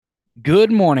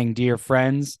Good morning, dear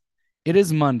friends. It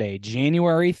is Monday,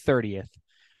 January 30th.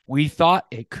 We thought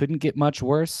it couldn't get much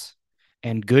worse,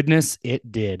 and goodness,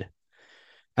 it did.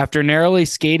 After narrowly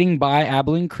skating by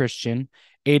Abilene Christian,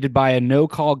 aided by a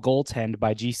no-call goaltend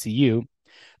by GCU,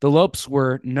 the Lopes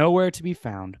were nowhere to be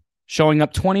found, showing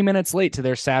up 20 minutes late to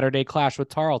their Saturday clash with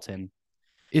Tarleton.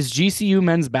 Is GCU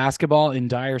men's basketball in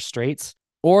dire straits,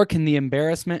 or can the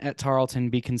embarrassment at Tarleton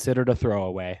be considered a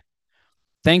throwaway?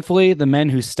 Thankfully, the men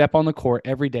who step on the court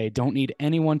every day don't need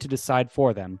anyone to decide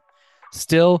for them.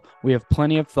 Still, we have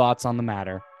plenty of thoughts on the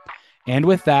matter. And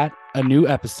with that, a new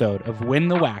episode of Win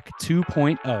the Whack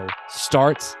 2.0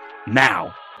 starts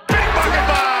now. Big bucket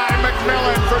by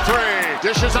McMillan for three.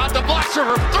 Dishes out to Blaster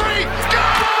for three. Good!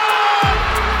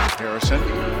 Harrison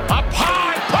up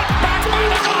high, put back by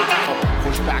the Koenig.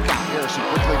 Push back out. Harrison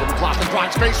quickly to McLaughlin,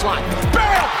 drives baseline.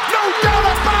 Barrel, no doubt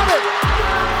about it.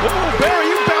 Oh, Barry,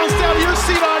 you bounced out of your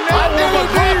seat on that one, but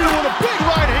McLaughlin with a big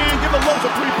right hand give the Lopes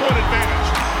a three-point advantage.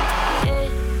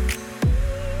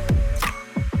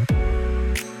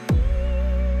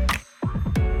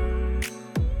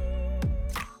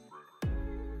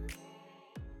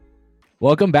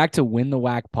 Welcome back to Win the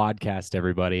Whack podcast,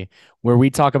 everybody, where we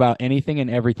talk about anything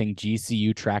and everything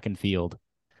GCU track and field.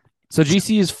 So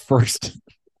GCU's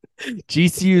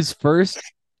first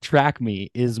track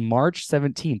meet is March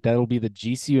 17th. That'll be the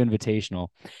GCU Invitational.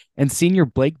 And senior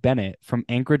Blake Bennett from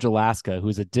Anchorage, Alaska,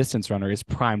 who's a distance runner, is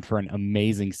primed for an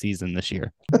amazing season this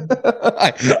year.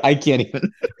 I can't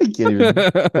even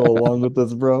go along with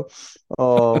this, bro.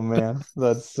 Oh man,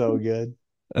 that's so good.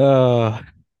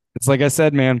 It's like I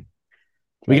said, man.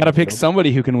 We got to pick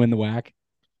somebody who can win the whack.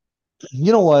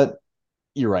 You know what?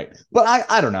 You're right. But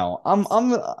I don't know.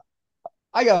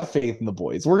 I got faith in the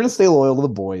boys. We're gonna stay loyal to the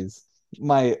boys.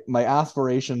 My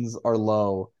aspirations are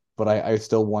low, but I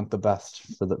still want the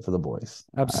best for the boys.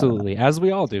 Absolutely. As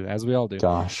we all do.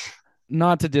 Gosh.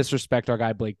 Not to disrespect our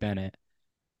guy Blake Bennett,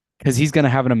 because he's gonna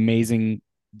have an amazing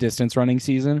distance running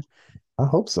season. I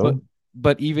hope so.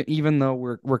 But even though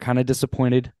we're kind of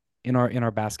disappointed in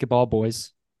our basketball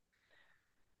boys,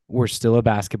 we're still a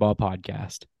basketball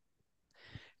podcast.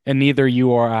 And neither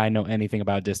you or I know anything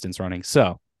about distance running.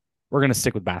 So we're going to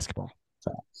stick with basketball.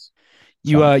 Facts.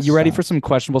 You ready for some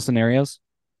questionable scenarios?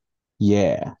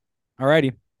 Yeah. All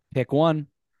righty. Pick one.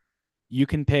 You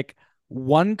can pick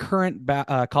one current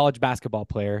college basketball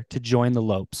player to join the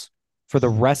Lopes for the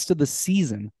rest of the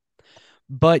season.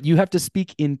 But you have to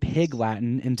speak in Pig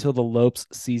Latin until the Lopes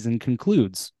season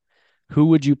concludes. Who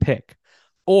would you pick?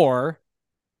 Or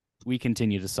we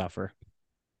continue to suffer.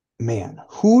 Man,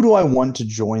 who do I want to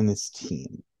join this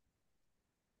team?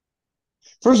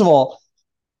 First of all,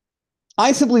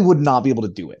 I simply would not be able to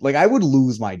do it. Like, I would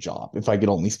lose my job if I could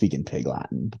only speak in Pig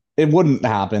Latin. It wouldn't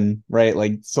happen, right?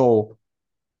 Like, so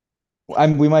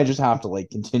we might just have to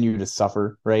like continue to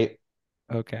suffer, right?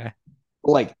 Okay.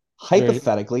 Like,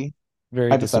 hypothetically,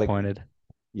 very disappointed.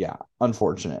 Yeah,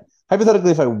 unfortunate.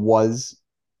 Hypothetically, if I was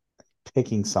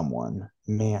picking someone,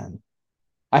 man,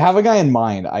 I have a guy in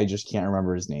mind. I just can't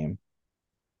remember his name.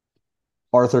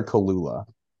 Arthur Kalula.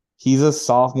 He's a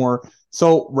sophomore.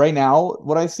 So right now,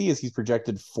 what I see is he's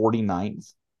projected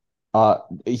 49th.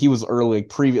 He was early,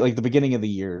 like the beginning of the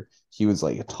year, he was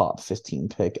like a top 15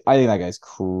 pick. I think that guy's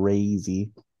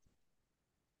crazy.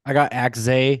 I got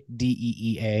Axay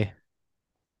Deea.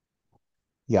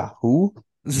 Yeah, who?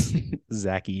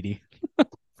 Zach Edey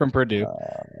from Purdue.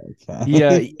 Okay.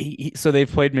 Yeah, so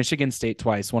they've played Michigan State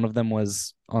twice. One of them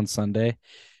was on Sunday,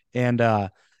 and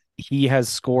he has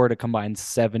scored a combined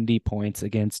 70 points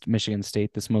against Michigan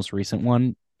State. This most recent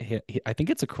one, I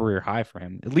think it's a career high for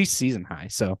him, at least season high.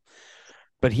 So,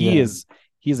 but he is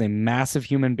a massive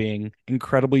human being,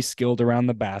 incredibly skilled around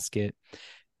the basket.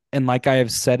 And like I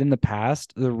have said in the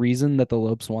past, the reason that the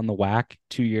Lopes won the WAC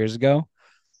 2 years ago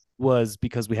was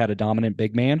because we had a dominant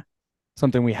big man,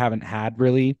 something we haven't had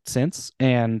really since.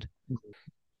 And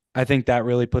I think that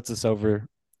really puts us over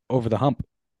the hump.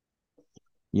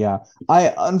 Yeah.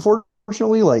 I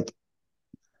unfortunately, like,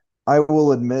 I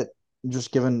will admit,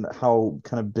 just given how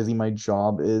kind of busy my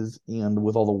job is and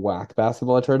with all the whack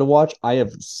basketball I try to watch, I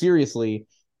have seriously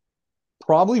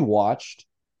probably watched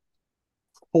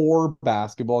 4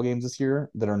 basketball games this year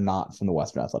that are not from the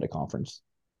Western Athletic Conference.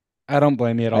 I don't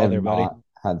blame you at all there, buddy.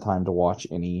 Had time to watch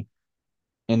any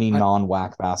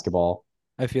non-whack basketball.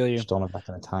 I feel you. Just don't have that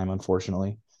kind of time,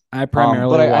 unfortunately. I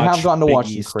primarily but I have gotten to Big watch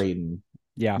East. some Creighton.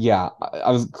 Yeah.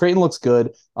 Creighton looks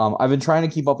good. I've been trying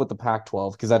to keep up with the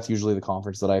Pac-12 because that's usually the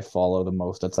conference that I follow the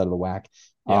most outside of the WAC.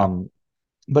 Yeah.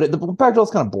 But the Pac-12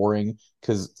 is kind of boring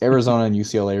because Arizona and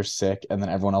UCLA are sick, and then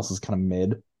everyone else is kind of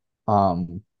mid.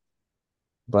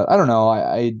 But I don't know.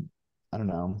 I don't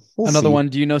know. We'll Another see. one.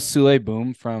 Do you know Sule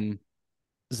Boom from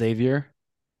Xavier?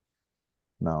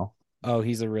 No, Oh,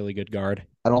 he's a really good guard.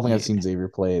 I don't think I've Yeah. seen Xavier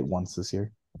play once this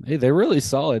year. Hey, they're really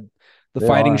solid. The They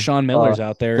Fighting are. Sean Millers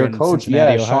out there Their in coach,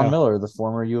 yeah, Cincinnati, Sean Ohio. Miller, the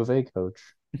former U of A coach.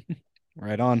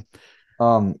 Right on.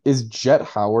 Is Jet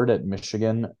Howard at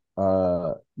Michigan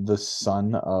the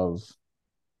son of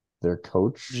their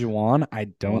coach? Juwan, I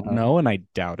don't Juwan? know, and I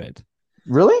doubt it.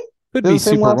 Really? Could They have be the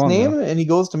same super last wrong name though. and he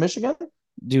goes to Michigan?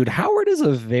 Dude, Howard is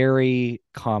a very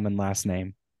common last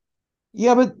name.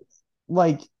 Yeah, but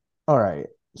like, all right.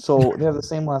 So they have the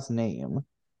same last name.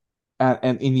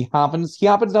 And he happens to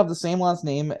have the same last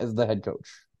name as the head coach.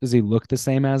 Does he look the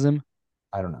same as him?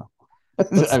 I don't know. I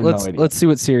Let's have no let's idea. let's see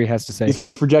what Siri has to say. He's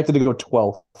projected to go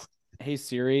 12th. Hey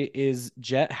Siri, is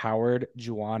Jet Howard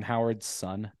Juwan Howard's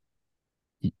son?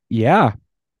 Yeah.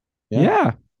 Yeah,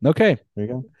 Yeah. Okay. there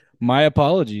you go. My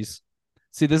apologies.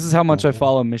 See, this is how much I Okay.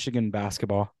 follow Michigan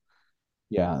basketball.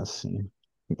 Yeah, let's see.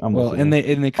 I'm Well, with and you.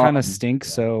 they kind of stink, Yeah,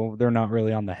 so they're not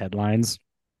really on the headlines.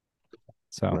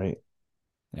 So, right.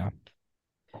 yeah.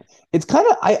 It's kind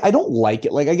of I don't like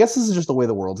it. Like I guess this is just the way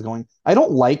the world's going. I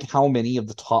don't like how many of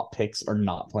the top picks are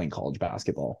not playing college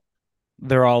basketball.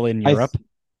 They're all in I Europe.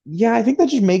 Yeah, I think that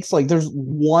just makes like there's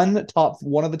one of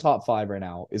the top five right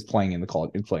now is playing in the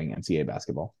college is playing NCAA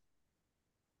basketball.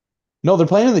 No, they're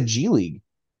playing in the G League.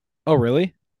 Oh,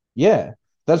 really? Yeah.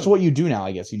 That's what you do now,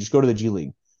 I guess. You just go to the G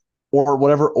League or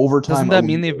whatever Doesn't overtime that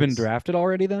mean elite they've been is. drafted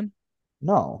already then?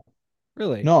 No.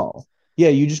 Really? No. Yeah,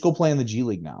 you just go play in the G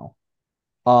League now.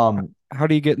 Um, How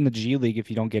do you get in the G League if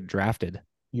you don't get drafted?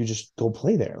 you just go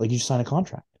play there. Like you just sign a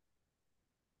contract.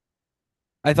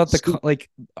 I thought So, like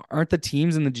aren't the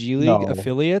teams in the G League no,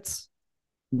 affiliates?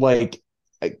 like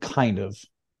kind of.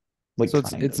 Like So it's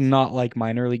kind it's of. not like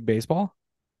minor league baseball?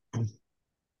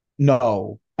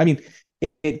 No. I mean,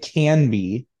 it can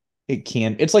be. It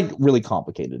can. It's like really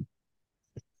complicated.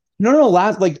 No, no,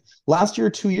 no. Last year,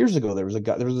 2 years ago, there was a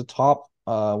guy. There was a top.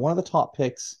 One of the top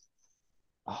picks.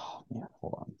 Oh man,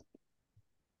 hold on.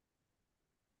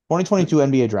 2022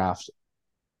 NBA draft.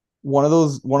 One of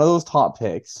those top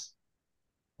picks.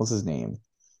 What's his name?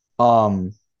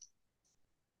 Um,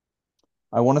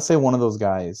 I want to say one of those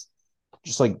guys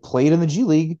just like played in the G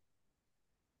League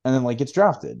and then like gets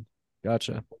drafted.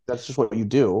 Gotcha. That's just what you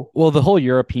do. Well, the whole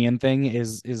European thing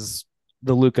is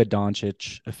the Luka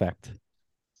Doncic effect.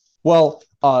 Well,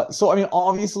 so I mean,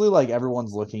 obviously, like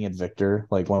everyone's looking at Victor,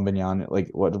 like Wembanyama, like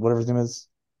whatever his name is,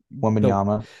 The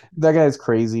Wembanyama. That guy is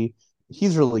crazy.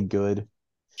 He's really good.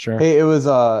 Sure. Hey, it was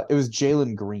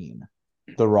Jalen Green,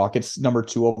 the Rockets' number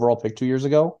 2 overall pick 2 years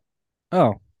ago.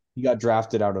 Oh, He got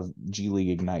drafted out of G League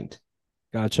Ignite.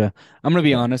 gotcha. I'm gonna be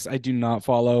Yeah. honest. I do not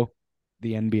follow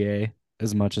the NBA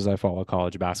as much as I follow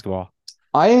college basketball.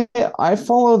 I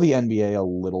follow the NBA a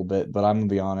little bit, but I'm gonna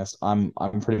be honest, I'm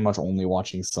pretty much only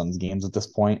watching Suns games at this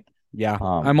point. Yeah,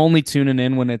 Um, I'm only tuning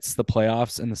in when it's the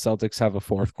playoffs and the Celtics have a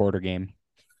fourth quarter game.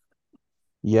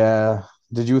 yeah.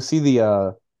 Did you see the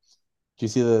I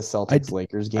Celtics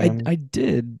Lakers I game? I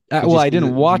did. Did Well, you I see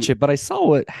didn't the watch it, but I saw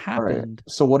what All right. happened.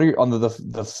 So what are your on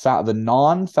the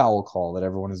non-foul call that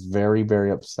everyone is very,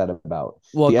 very upset about?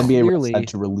 Well, The NBA refs had clearly,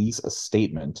 to release a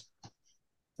statement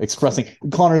expressing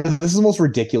Connor, this is the most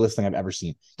ridiculous thing I've ever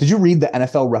seen. Did you read the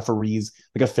NFL referees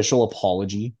like official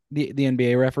apology? the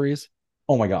NBA referees.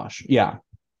 Oh my gosh. Yeah.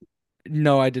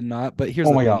 No, I did not. But here's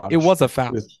Oh the my thing: it gosh. was a It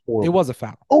foul. was It horrible. was a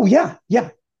foul. Oh yeah, yeah.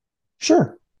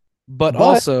 Sure. But But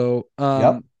also,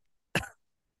 yep.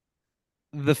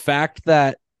 the fact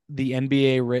that the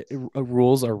NBA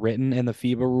rules are written and the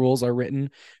FIBA rules are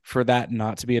written for that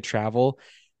not to be a travel.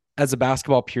 As a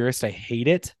basketball purist, I hate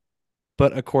it,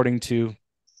 but according to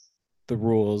the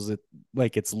rules,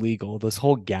 it's legal. This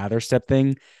whole gather step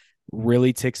thing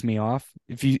really ticks me off.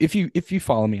 If you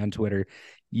follow me on Twitter,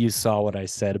 you saw what I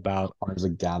said about Connor's a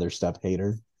gather step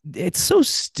hater. it's so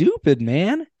stupid,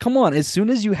 man. Come on, as soon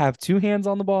as you have two hands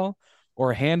on the ball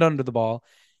or a hand under the ball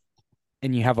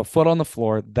and you have a foot on the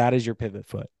floor, that is your pivot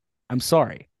foot. I'm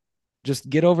sorry. Just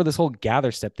get over this whole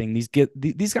gather step thing.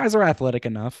 These guys are athletic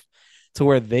enough to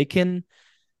where they can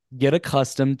get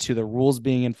accustomed to the rules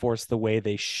being enforced the way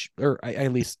they or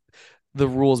at least the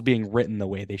rules being written the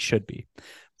way they should be.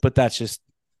 But that's just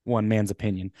one man's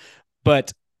opinion.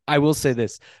 But I will say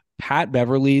this, Pat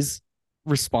Beverly's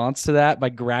response to that by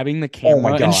grabbing the Oh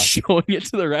my camera and gosh. showing it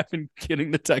to the ref and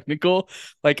getting the technical,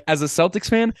 like as a Celtics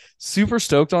fan, super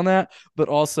stoked on that. But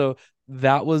also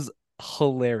that was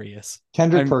hilarious.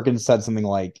 Kendrick I'm Perkins said something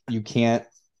like, you can't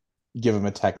give him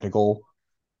a technical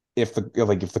if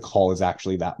the call is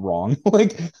actually that wrong.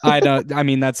 Like I don't. I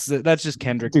mean, that's just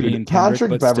Kendrick being dude, Kendrick, Patrick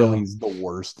but still, Beverly's the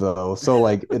worst though. So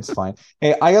like it's fine.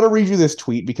 Hey, I gotta read you this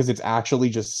tweet because it's actually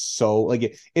just so like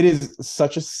it is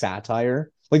such a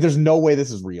satire. Like there's no way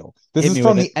this is real. This hit is me with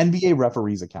from it. the NBA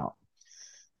referees account.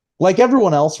 Like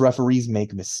everyone else, referees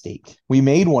make a mistake. We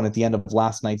made one at the end of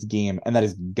last night's game, and that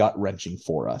is gut wrenching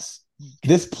for us.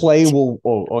 This play will,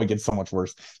 it gets so much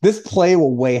worse. This play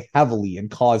will weigh heavily and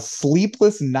cause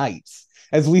sleepless nights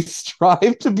as we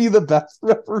strive to be the best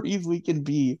referees we can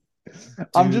be.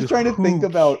 I'm Dude, just trying to think who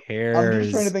about,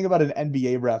 cares? an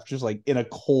NBA ref just like in a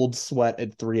cold sweat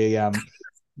at 3 a.m.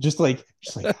 Just like,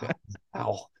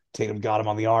 ow, Tatum got him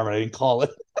on the arm and I didn't call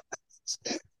it.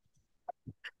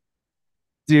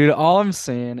 Dude, all I'm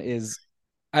saying is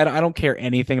I don't care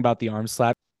anything about the arm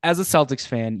slap. As a Celtics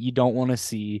fan, you don't want to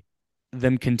see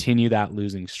them continue that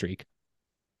losing streak.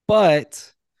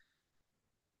 But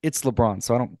it's LeBron,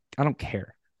 so I don't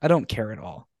care. I don't care at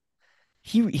all.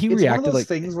 He It's one of reacted those like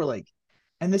things where like,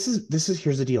 and this is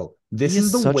here's the deal. he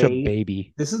is such a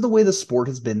baby. This is the way the sport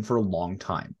has been for a long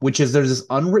time, which is there's this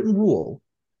unwritten rule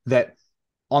that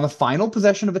on the final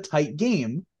possession of a tight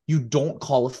game, you don't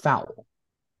call a foul.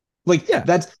 Like Yeah.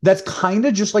 that's kind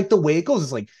of just like the way it goes.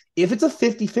 It's like if it's a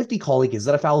 50-50 call, like is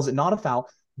that a foul? Is it not a foul?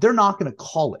 They're not going to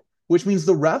call it, which means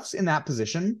the refs in that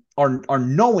position are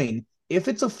knowing if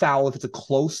it's a foul, if it's a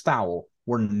close foul,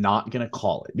 we're not going to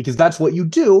call it because that's what you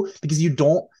do because you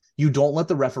don't let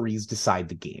the referees decide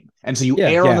the game. And so you Yeah,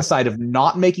 err on yeah. the side of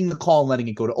not making the call and letting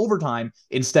it go to overtime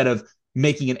instead of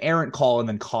making an errant call and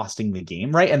then costing the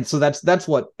game, right? And so that's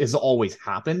what has always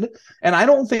happened. And I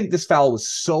don't think this foul was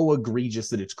so egregious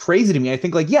that it's crazy to me. I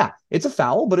think like, yeah, it's a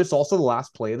foul, but it's also the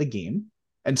last play of the game.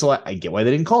 And so I get why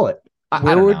they didn't call it. I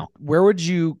don't know. Where would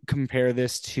you compare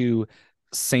this to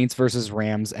Saints versus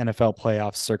Rams NFL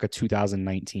playoffs circa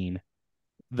 2019?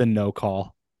 The no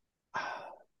call.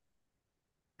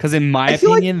 Because in my I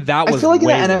feel like opinion, that I was feel like in the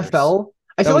way worse. NFL,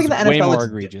 I That feel like was in the way NFL more it's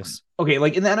egregious. okay.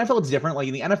 Like in the NFL, it's different. Like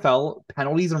in the NFL,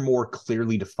 penalties are more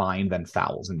clearly defined than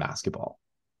fouls in basketball.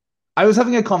 I was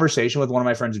having a conversation with one of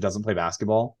my friends who doesn't play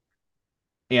basketball,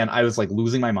 and I was like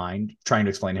losing my mind trying to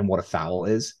explain to him what a foul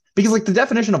is because like the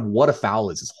definition of what a foul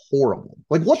is horrible.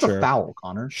 Like what's a Sure. foul,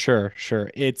 Connor? Sure.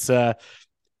 It's an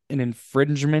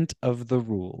infringement of the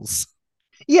rules.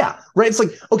 Yeah, right. It's like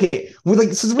okay, we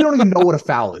like since we don't even know what a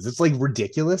foul is, it's like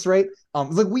ridiculous, right?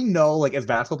 It's like we know, like as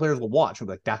basketball players, we'll watch. We're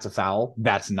like, that's a foul,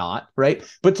 that's not, right?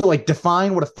 But to like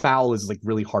define what a foul is like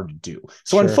really hard to do.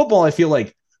 So in Sure. football, I feel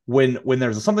like when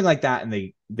there's something like that and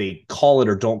they call it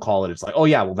or don't call it, it's like, oh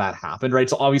yeah, well that happened, right?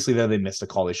 So obviously then they missed a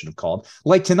call they should have called.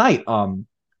 Like tonight,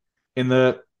 in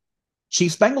the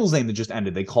Chiefs Bengals game that just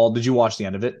ended, they called. Did you watch the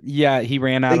end of it? Yeah, he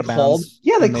ran out They of called, bounds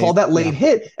yeah, they and they called that yeah. late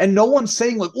hit, and no one's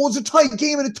saying like, "Oh, it's a tight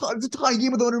game and it's a tie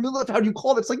game with the 100 minutes left." How do you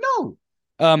call it? It's like, no,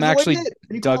 it's a late Actually hit,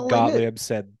 and you call Doug it a late hit. Gottlieb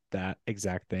said that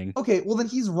exact thing. Okay, well then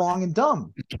he's wrong and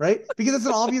dumb, right? Because it's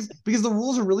an obvious because the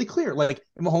rules are really clear. Like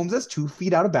if Mahomes is 2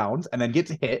 feet out of bounds and then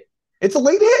gets hit, it's a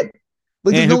late hit.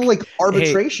 Like there's And no who like hey,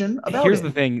 arbitration about here's it.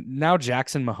 the thing. Now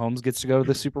Jackson Mahomes gets to go to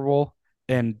the Super Bowl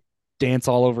and dance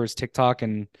all over his TikTok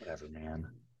and Whatever, man.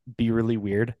 be really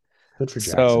weird. Good for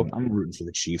So Jackson. I'm rooting for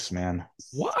the Chiefs, man.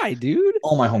 why, dude?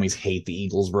 All my homies hate the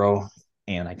Eagles, bro,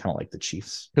 and I kind of like the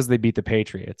Chiefs. Because they beat the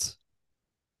Patriots.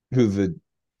 Who the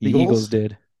The Eagles Eagles?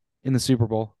 did in the Super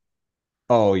Bowl.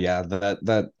 Oh yeah,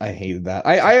 that I hated that.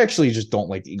 I actually just don't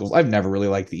like the Eagles. I've never really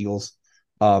liked the Eagles.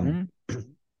 Um, Mm.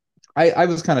 I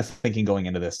was kind of thinking going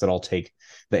into this that I'll take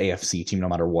the AFC team no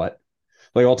matter what.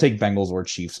 Like I'll take Bengals or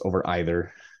Chiefs over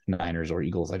either Niners or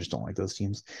Eagles. I just don't like those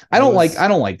teams. I I don't like was I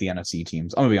don't like the NFC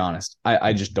teams. I'm gonna be honest.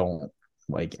 I just don't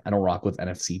like I don't rock with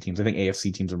NFC teams. I think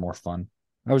AFC teams are more fun.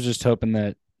 I was just hoping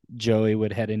that Joey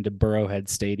would head into Burrowhead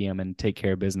Stadium and take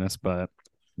care of business, but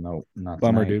No, not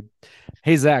bummer, tonight. dude.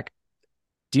 Hey Zach,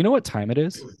 do you know what time it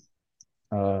is?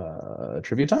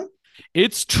 Trivia time?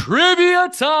 It's trivia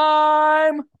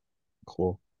time.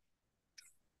 Cool.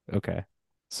 Okay.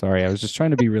 Sorry, I was just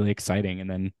trying to be really exciting and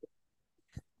then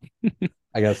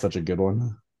I got such a good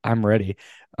one. I'm ready.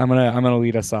 I'm gonna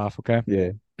lead us off, okay?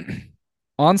 Yeah.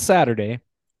 On Saturday,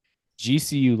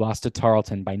 GCU lost to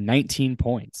Tarleton by 19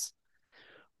 points.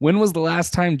 When was the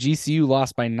last time GCU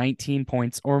lost by 19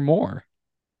 points or more?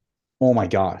 Oh my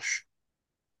gosh.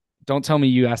 Don't tell me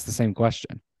you asked the same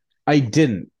question. I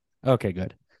didn't. Okay,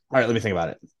 good. All right, let me think about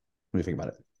it.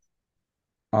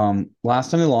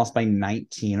 Last time they lost by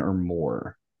 19 or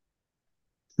more.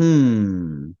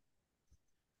 It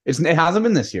hasn't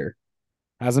been this year.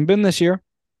 Hasn't been this year.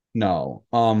 No.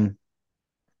 All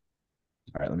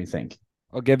right, let me think.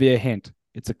 I'll give you a hint.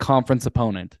 It's a conference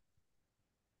opponent.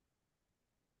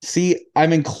 See,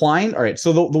 I'm inclined. All right.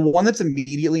 So the one that's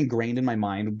immediately ingrained in my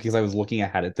mind because I was looking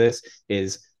ahead at this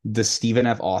is the Stephen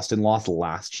F. Austin loss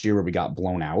last year where we got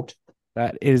blown out.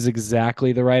 That is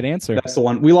exactly the right answer. That's the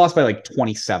one we lost by like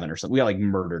 27 or something. We got like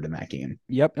murdered in that game.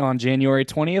 Yep. On January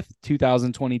 20th,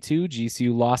 2022,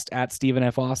 GCU lost at Stephen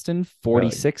F. Austin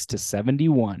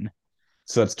 46-71.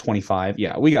 So that's 25.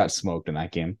 Yeah, we got smoked in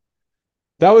that game.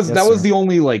 That was the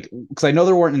only like because I know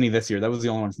there weren't any this year. That was the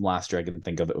only one from last year I could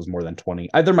think of that was more than 20.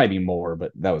 There might be more,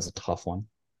 but that was a tough one.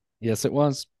 Yes, it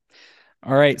was.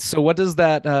 All right. So what does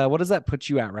that put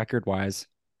you at record wise?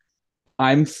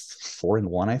 I'm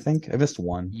 4-1, I think. I missed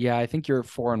one. Yeah, I think you're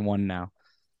 4-1 now.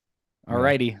 All Yeah.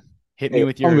 righty. Hit me Hey,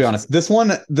 with I'm gonna be yours. honest.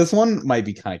 This one might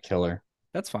be kind of killer.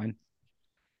 That's fine.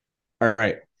 All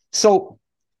right. So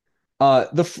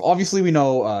obviously we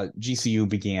know GCU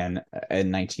began in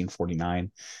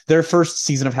 1949. Their first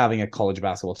season of having a college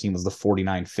basketball team was the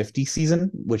 49-50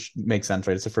 season, which makes sense,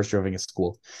 right? It's the first year of having a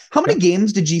school. How many Yep.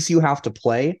 games did GCU have to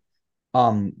play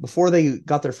before they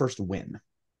got their first win?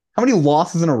 How many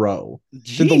losses in a row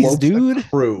did the Jeez, Lopes dude.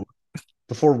 accrue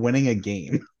before winning a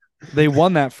game? They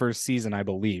won that first season, I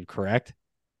believe, correct?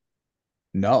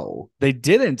 No. They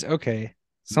didn't. Okay.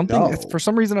 Something No. for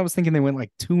some reason I was thinking they went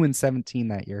like 2-17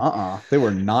 that year. They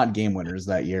were not game winners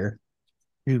that year.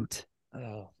 Shoot.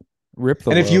 Oh. Rip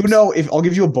the And Lopes. if I'll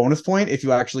give you a bonus point if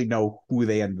you actually know who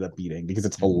they ended up beating because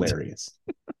it's hilarious.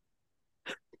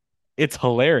 It's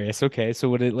hilarious. Okay. So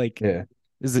would it like Yeah.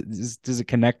 does it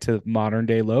connect to modern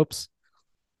day Lopes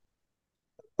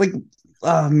Like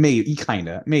maybe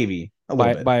maybe a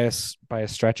little by bit. by a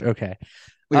stretch? Okay.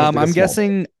 Like a I'm small bit.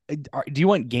 guessing do you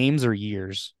want games or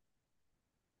years?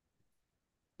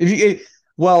 If you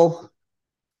well,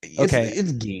 Okay.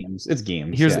 it's games. It's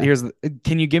games. Here's Yeah. here's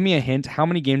can you give me a hint? How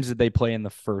many games did they play in the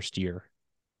first year?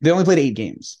 They only played 8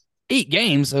 games 8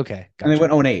 games. Okay, and they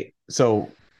gotcha. went 0-8. So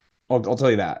I'll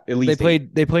tell you that at They least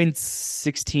eight. played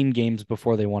 16 games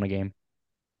before they won a game.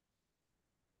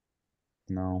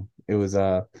 No, it was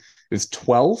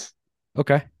 12.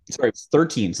 Okay. Sorry, it was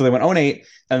 13. So they went 0-8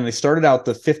 and then they started out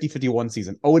the 50-51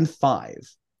 season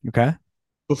 0-5 Okay.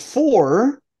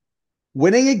 before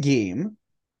winning a game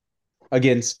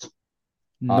against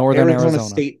Northern Arizona Arizona.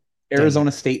 State, Dang it.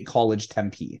 Arizona State College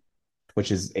Tempe,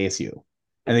 which is ASU,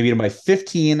 and they beat them by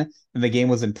 15. And the game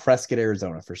was in Prescott,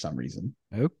 Arizona, for some reason.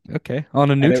 Oh, okay. On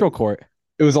a And neutral court.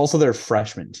 it was also their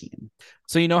freshman team.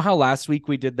 So you know how last week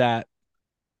we did that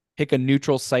pick a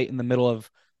neutral site in the middle of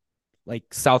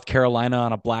like South Carolina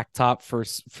on a blacktop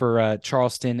for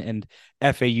Charleston and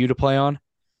FAU to play on?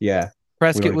 Yeah, we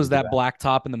Prescott already was did that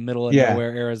blacktop in the middle of Yeah,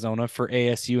 nowhere, Arizona, for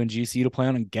ASU and GCU to play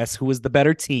on. And guess who was the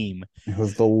better team? it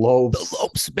was the The Lopes'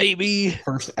 Lopes, baby.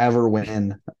 first ever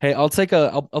win. Hey, I'll take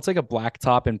a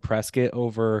blacktop in Prescott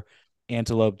over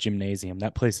Antelope Gymnasium.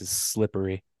 That place is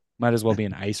slippery. Might as well be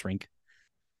an ice rink.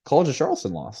 College of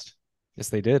Charleston lost. Yes,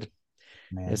 they did.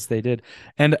 Man, Yes, they did.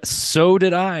 And so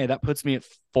did I. That puts me at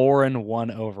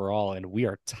 4-1 overall, and we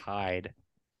are tied.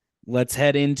 Let's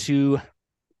head into,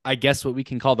 I guess, what we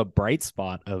can call the bright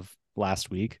spot of last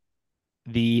week,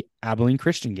 the Abilene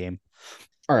Christian game.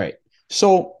 all right.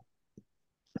 So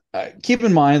keep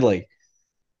in mind, like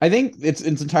I think it's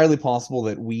entirely possible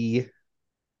that we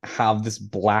have this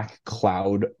black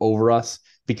cloud over us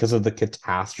because of the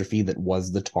catastrophe that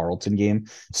was the Tarleton game.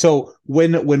 So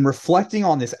when reflecting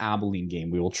on this Abilene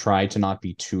game, we will try to not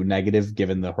be too negative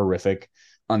given the horrific,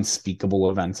 unspeakable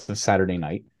events of Saturday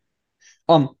night.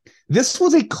 This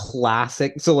was a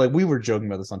classic. So like we were joking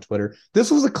about this on Twitter.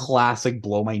 This was a classic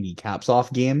blow my kneecaps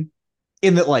off game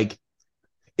in that like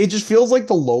it just feels like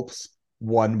the Lopes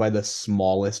won by the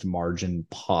smallest margin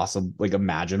possible, like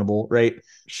imaginable, right?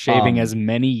 Shaving as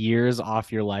many years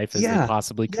off your life as they Yeah,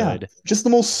 possibly yeah, could. just the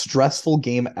most stressful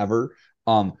game ever.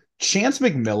 Chance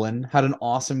McMillan had an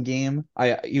awesome game.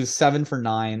 He was 7 for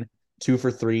 9, 2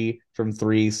 for 3 from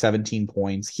three, 17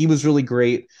 points. He was really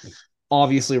great.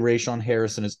 Obviously, Rayshon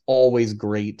Harrison is always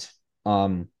great.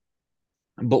 But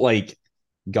like,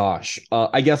 gosh,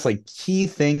 I guess like key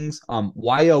things.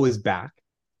 YO is back.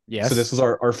 So Yes. this was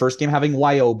our first game having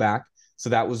YO back. So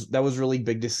that was really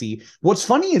big to see. What's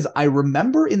funny is I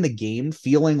remember in the game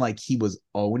feeling like he was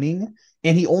owning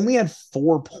and he only had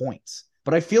 4 points,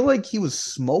 but I feel like he was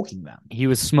smoking them. He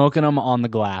was smoking them on the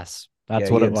glass. That's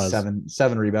Yeah, what he it had was.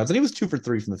 seven rebounds and he was 2 for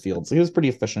 3 from the field. So he was pretty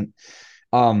efficient.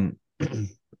 Um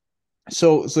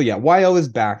so yeah, YO is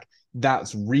back.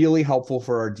 That's really helpful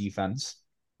for our defense.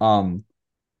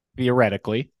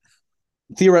 Theoretically.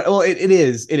 Well, it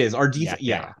is our Yeah, defense.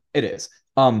 yeah. Yeah, it is.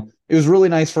 It was really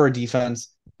nice for our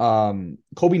defense.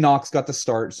 Kobe Knox got the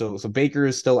start, so Baker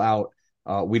is still out.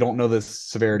 We don't know the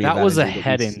severity of That that was a injury, but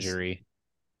head injury.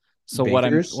 So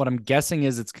Baker's? what I'm guessing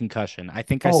is it's concussion. I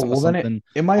think I Oh, saw well then it something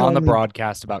it might on the only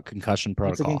broadcast about concussion if it's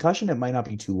a protocol. concussion, it might not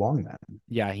be too long then.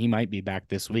 Yeah, he might be back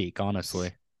this week,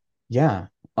 honestly. Yeah.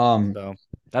 Um, So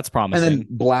that's and then promising.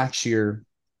 Blackshear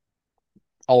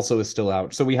also is still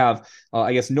out. So we have,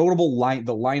 I guess, notable line.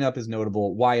 The lineup is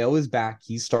notable. Yo is back.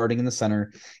 He's starting in the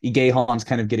center. Igahan's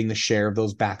kind of getting the share of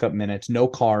those backup minutes. No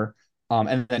Carr.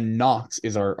 And then Knox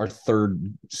is our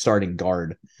third starting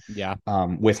guard, Yeah.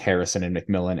 with Harrison and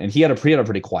McMillan. And he had a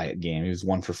pretty quiet game. He was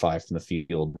 1 for 5 from the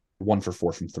field, 1 for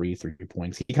 4 from 3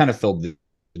 points. He kind of filled the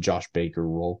Josh Baker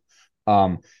role.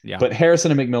 Yeah. But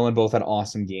Harrison and McMillan both had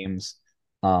awesome games.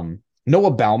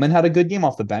 Noah Bauman had a good game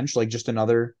off the bench, like just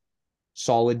another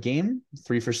solid game,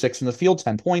 3 for 6 from the field,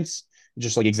 10 points,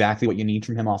 just like exactly what you need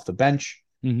from him off the bench.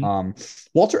 Mm-hmm.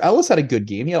 Walter Ellis had a good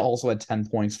game. He also had 10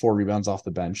 points, 4 rebounds off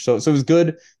the bench. So it was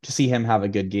good to see him have a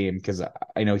good game because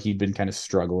I know he'd been kind of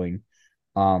struggling.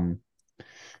 But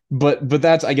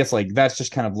that's, I guess, like that's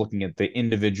just kind of looking at the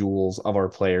individuals of our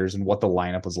players and what the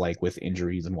lineup was like with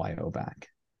injuries and YO back.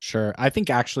 Sure. I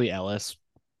think actually Ellis,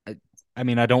 I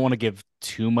mean, I don't want to give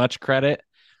too much credit,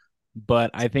 but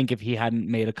I think if he hadn't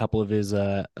made a couple of his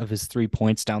 3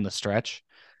 points down the stretch,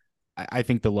 I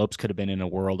think the Lopes could have been in a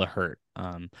world of hurt.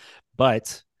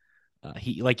 But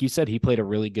he, like you said, he played a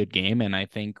really good game, and I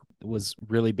think was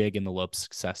really big in the Lopes'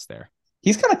 success there.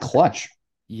 He's kind of clutch.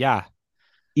 Yeah.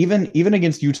 Even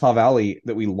against Utah Valley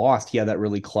that we lost, he had that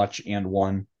really clutch and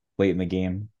one late in the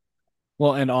game.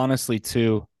 Well, and honestly,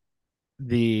 too,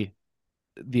 the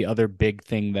other big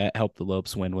thing that helped the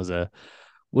Lopes win was a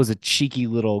cheeky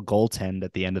little goaltend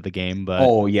at the end of the game. But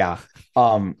oh yeah,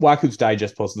 Wackoot's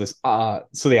Digest posted this.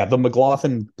 So yeah, the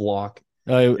McLaughlin block.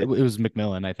 it was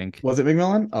McMillan, I think. Was it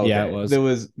McMillan? Okay. Yeah, it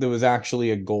was. There was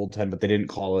actually a goaltend, but they didn't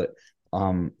call it.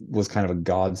 Was kind of a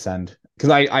godsend because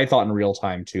I thought in real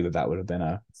time too that would have been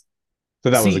that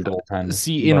was a goaltend.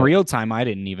 See, in real time, I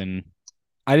didn't even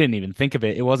think of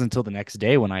it. It wasn't until the next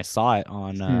day when I saw it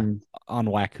on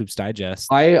Whack Hoops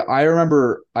Digest. I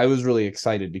remember I was really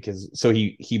excited because so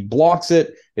he blocks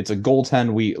it. It's a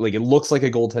goaltend. It looks like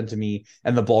a goaltend to me,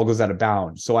 and the ball goes out of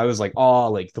bounds. So I was like, oh,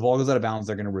 like the ball goes out of bounds.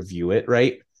 They're gonna review it,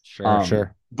 right?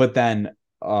 Sure. But then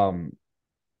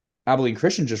Abilene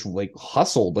Christian just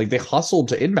hustled. Like they hustled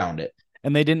to inbound it.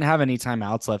 And they didn't have any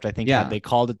timeouts left. I think Yeah. had they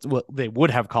called it, well, they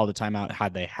would have called a timeout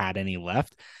had they had any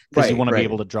left, because you want to be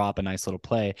able to drop a nice little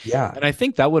play. Yeah. And I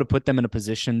think that would have put them in a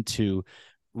position to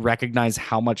recognize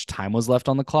how much time was left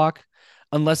on the clock,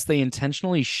 unless they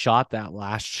intentionally shot that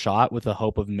last shot with the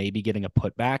hope of maybe getting a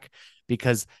putback,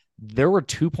 because there were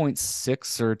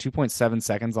 2.6 or 2.7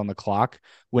 seconds on the clock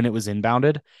when it was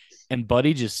inbounded, and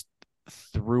Buddy just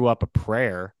threw up a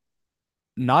prayer,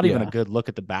 not even a good look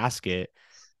at the basket.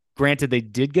 Granted, they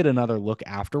did get another look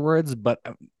afterwards, but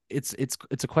it's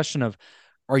a question of,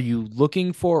 are you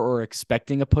looking for or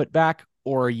expecting a putback,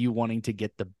 or are you wanting to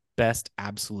get the best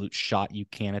absolute shot you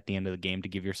can at the end of the game to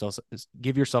give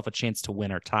yourself a chance to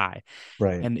win or tie?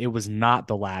 Right. And it was not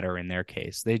the latter in their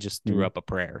case. They just threw up a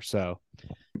prayer. So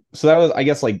that was, I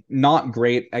guess, like not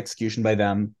great execution by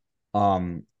them.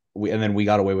 And then we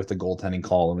got away with the goaltending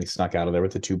call and we snuck out of there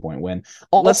with a 2-point win.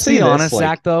 Let's be honest,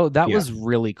 Zach, though, that was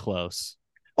really close.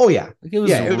 Oh yeah. It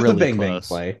was really a bang close.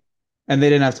 play. And they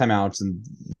didn't have timeouts and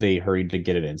they hurried to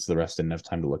get it in, so the rest didn't have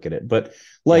time to look at it. But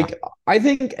I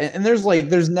think, and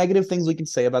there's negative things we can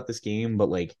say about this game,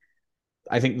 but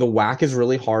I think the whack is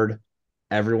really hard.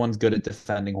 Everyone's good at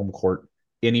defending home court.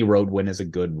 Any road win is a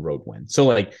good road win.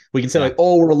 So we can say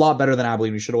oh, we're a lot better than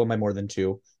Abilene. We should have won by more than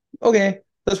 2. Okay,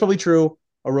 that's probably true.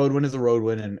 A road win is a road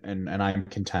win, and I'm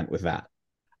content with that.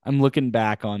 I'm looking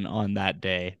back on that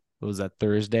day. What was that,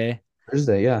 Thursday?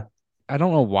 Thursday, yeah. I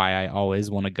don't know why I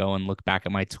always want to go and look back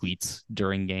at my tweets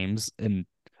during games and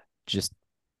just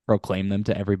proclaim them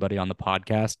to everybody on the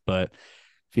podcast. But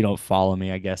if you don't follow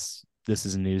me, I guess this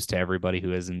is news to everybody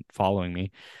who isn't following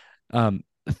me.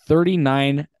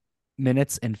 39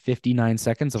 minutes and 59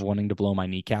 seconds of wanting to blow my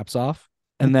kneecaps off.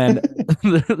 And then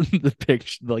the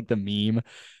picture, like the meme,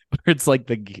 where it's like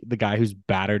the guy who's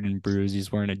battered and bruised,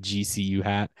 he's wearing a GCU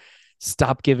hat.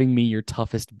 Stop giving me your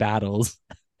toughest battles.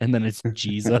 And then it's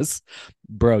Jesus.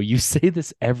 Bro, you say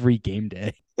this every game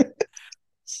day.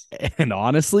 And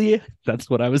honestly,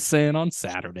 that's what I was saying on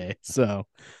Saturday. So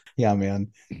yeah, man.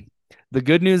 The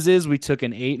good news is we took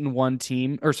an 8-1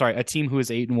 team, a team who was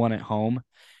 8-1 at home,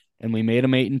 and we made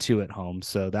them 8-2 at home.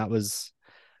 So that was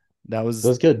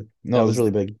good. No, that was really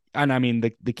big. And I mean,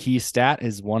 the key stat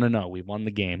is 1-0. We won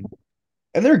the game.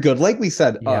 And they're good. Like we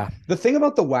said, Yeah. The thing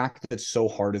about the whack that's so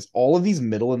hard is all of these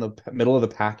middle of the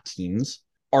pack teams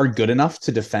are good enough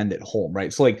to defend at home,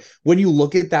 right? So when you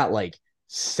look at that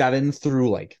 7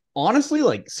 through honestly,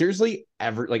 like seriously,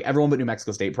 everyone but New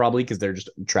Mexico State probably because they're just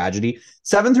a tragedy.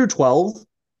 7 through 12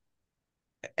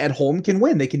 at home can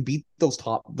win. They can beat those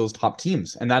top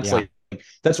teams, and that's Yeah. like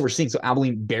that's what we're seeing. So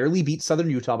Abilene barely beat Southern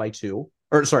Utah by 2,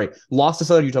 or sorry, lost to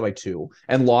Southern Utah by 2,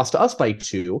 and lost to us by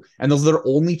 2, and those are their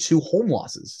only 2 home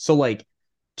losses. So like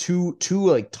two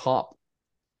top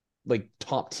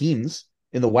teams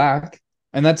in the WAC,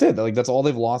 and that's it. Like that's all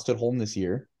they've lost at home this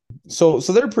year. So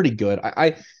they're pretty good.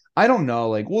 I don't know.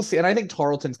 Like we'll see. And I think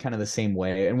Tarleton's kind of the same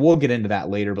way. And we'll get into that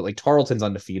later. But like Tarleton's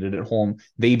undefeated at home.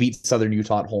 They beat Southern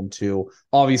Utah at home too.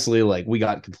 Obviously, like we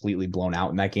got completely blown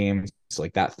out in that game. So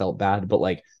like that felt bad. But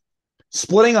like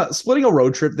splitting a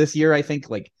road trip this year, I think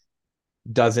like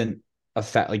doesn't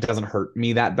hurt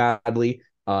me that badly.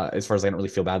 As far as I don't really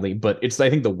feel badly. But it's I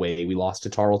think the way we lost to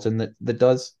Tarleton that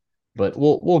does. But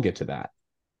we'll get to that.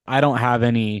 I don't have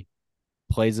any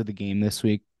plays of the game this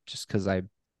week just because I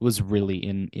was really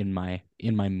in my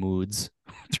moods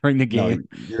during the No, game.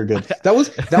 you're good. That was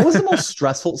the most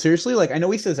stressful. Seriously, like I know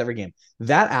we say this every game.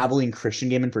 That Abilene Christian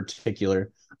game in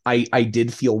particular, I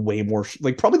did feel way more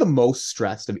like probably the most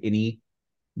stressed of any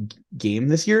game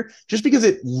this year, just because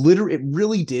it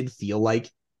really did feel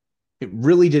like it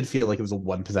was a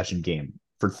one possession game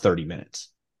for 30 minutes.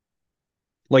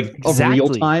 Like of real Exactly.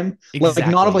 time, like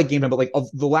not of Exactly. like game time, but like of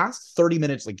the last 30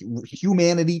 minutes, like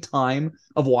humanity time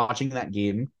of watching that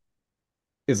game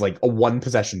is like a one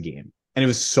possession game. And it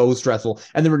was so stressful.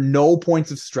 And there were no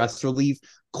points of stress relief,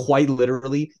 quite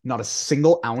literally, not a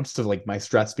single ounce of like my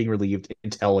stress being relieved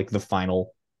until like the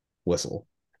final whistle.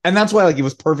 And that's why like it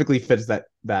was perfectly fits that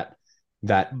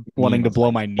Wanting meme to of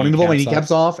blow like my wanting to blow my kneecaps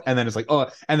kneecaps off. off, and then it's like, oh,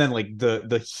 and then like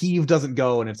the heave doesn't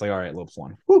go, and it's like, all right, Lopes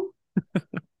won. Woo.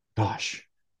 Gosh.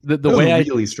 The It was way I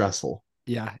really stressful.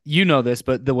 Yeah, you know this,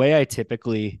 but the way I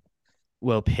typically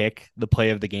will pick the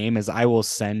play of the game is I will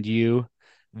send you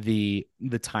the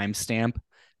timestamp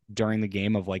during the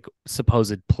game of like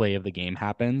supposed play of the game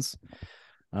happens.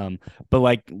 Um, but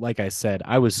like I said,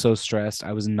 I was so stressed.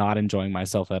 I was not enjoying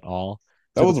myself at all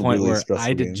That to the was a point really where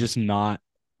I stressful did game. just not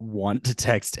want to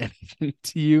text anything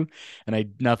to you.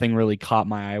 And nothing really caught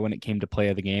my eye when it came to play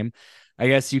of the game. I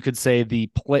guess you could say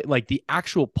the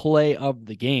actual play of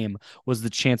the game was the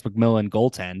Chance McMillan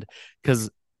goaltend, because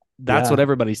that's what Yeah,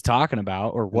 everybody's talking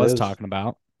about or it was is. talking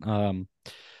about.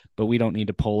 But we don't need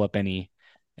to pull up any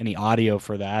audio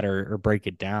for that or break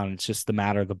it down. It's just the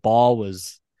matter. The ball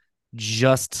was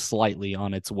just slightly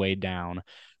on its way down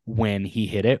when he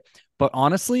hit it. But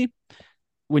honestly,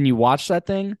 when you watch that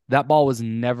thing, that ball was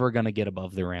never going to get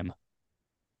above the rim.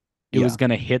 It was Yeah, going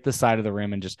to hit the side of the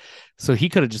rim and so he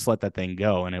could have just let that thing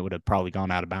go and it would have probably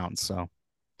gone out of bounds. So,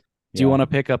 do you yeah. want to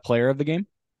pick a player of the game?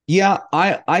 Yeah,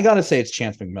 I gotta say it's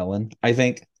Chance McMillan. I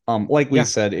think, like we Yeah.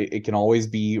 said, it can always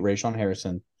be Rayshon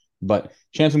Harrison, but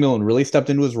Chance McMillan really stepped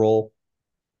into his role.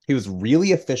 He was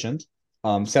really efficient.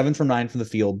 7 from 9 from the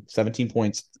field, 17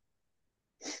 points,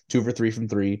 2 for 3 from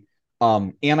three.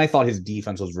 And I thought his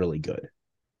defense was really good.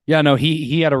 Yeah, no,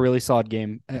 he had a really solid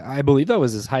game. I believe that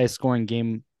was his highest scoring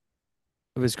game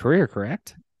of his career,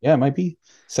 correct? Yeah, it might be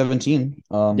 17.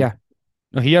 Yeah.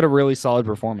 No, he had a really solid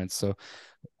performance. So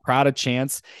proud of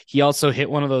Chance. He also hit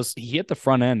one of those. He hit the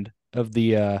front end of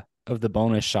the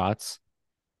bonus shots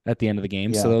at the end of the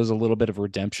game. So yeah, that was a little bit of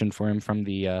redemption for him from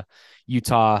the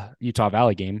Utah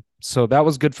Valley game. So that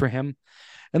was good for him.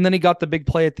 And then he got the big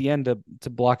play at the end to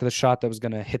block the shot that was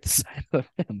going to hit the side of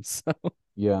him. So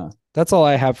yeah. that's all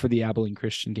I have for the Abilene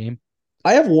Christian game.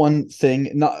 I have one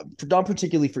thing, not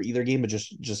particularly for either game, but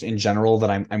just in general that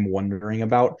I'm wondering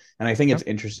about, and I think Okay. it's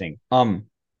interesting. I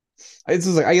guess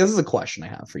this is a question I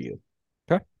have for you.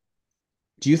 Okay.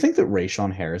 Do you think that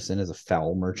Rayshon Harrison is a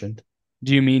foul merchant?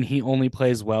 Do you mean he only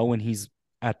plays well when he's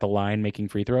at the line making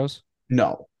free throws?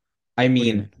 No, I What do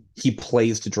you mean? mean he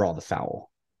plays to draw the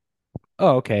foul.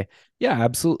 Oh, okay. Yeah,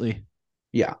 absolutely.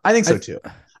 Yeah, I think I, so too.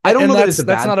 I don't and know that it's a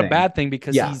that's bad not a thing. bad thing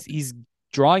because Yeah, he's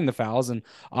drawing the fouls and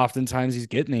oftentimes he's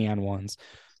getting the and ones.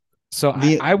 So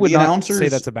the I would the not say announcers.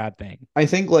 that's a bad thing. I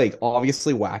think like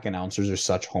obviously whack announcers are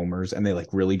such homers and they like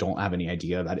really don't have any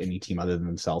idea about any team other than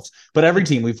themselves. But every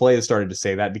team we play has started to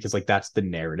say that because like that's the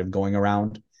narrative going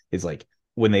around is like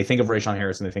when they think of Rayshon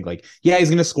Harrison, they think like, yeah, he's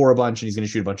gonna score a bunch and he's gonna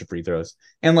shoot a bunch of free throws.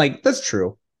 And like that's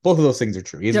true. Both of those things are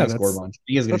true. He's Yeah, gonna score a bunch.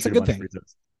 He is gonna that's a shoot a good bunch of thing. free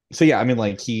throws. So yeah, I mean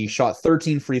like he shot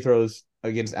 13 free throws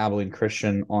against Abilene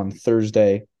Christian on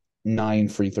Thursday, 9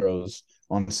 free throws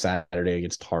on Saturday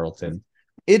against Tarleton.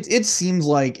 It seems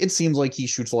like he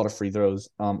shoots a lot of free throws.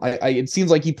 It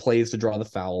seems like he plays to draw the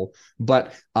foul,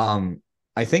 but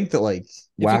I think that like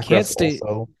If you whack can't refs stay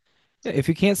also Yeah, if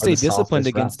you can't are stay the disciplined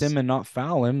softest against refs. him and not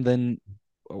foul him, then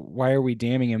why are we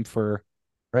damning him for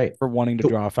Right. for wanting to The,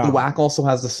 draw a the foul. WAC also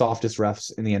has the softest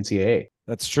refs in the NCAA.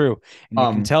 That's true. And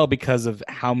you can tell because of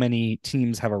how many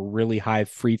teams have a really high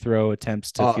free throw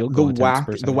attempts to field The goal attempts WAC,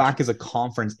 the percentage. WAC is a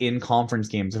conference. In conference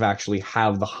games have actually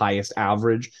have the highest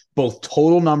average, both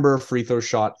total number of free throw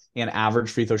shot and average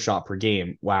free throw shot per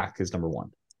game. WAC is number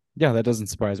one. Yeah, that doesn't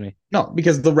surprise me. No,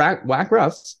 because the WAC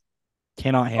refs,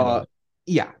 Cannot handle it.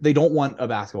 yeah, they don't want a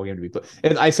basketball game to be played.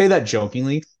 And I say that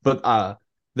jokingly, but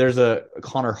there's a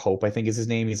Connor Hope, I think is his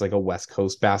name. He's like a West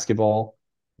Coast basketball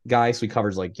guy, so he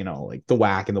covers like like the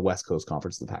WAC and the West Coast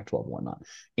Conference, the Pac-12 and whatnot.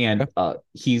 And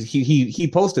he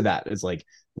posted that as like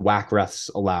WAC refs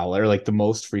allow or like the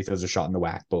most free throws are shot in the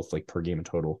WAC, both like per game and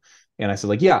total. And I said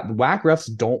like, yeah, the WAC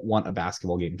refs don't want a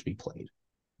basketball game to be played.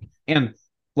 And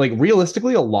like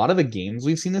realistically, a lot of the games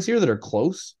we've seen this year that are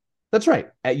close. That's right.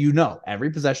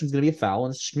 Every possession is going to be a foul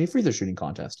and it's just going to be a free throw shooting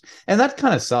contest. And that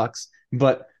kind of sucks.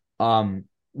 But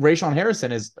Rayshawn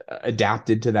Harrison has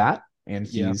adapted to that and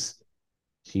he's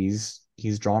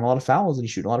drawing a lot of fouls and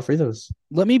he's shooting a lot of free throws.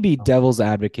 Let me be devil's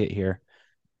advocate here.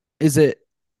 Is it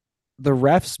the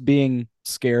refs being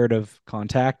scared of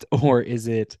contact, or is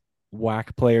it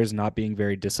WAC players not being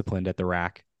very disciplined at the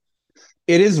rack?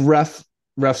 It is refs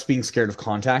being scared of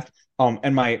contact.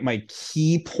 And my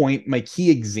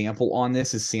key example on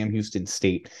this is Sam Houston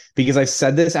State, because I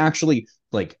said this actually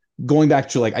like going back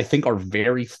to like I think our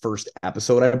very first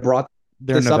episode I brought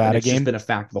Their this up, and Nevada it's game. just been a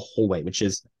fact the whole way, which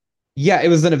is it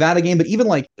was the Nevada game, but even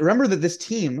like remember that this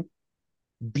team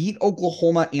beat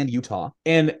Oklahoma and Utah,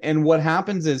 and what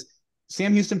happens is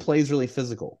Sam Houston plays really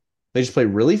physical. They just play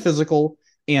really physical,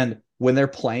 and when they're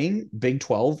playing Big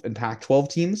 12 and Pac-12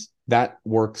 teams, that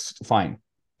works fine.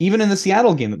 Even in the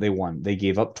Seattle game that they won, they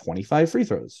gave up 25 free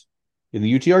throws. In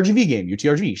the UTRGV game,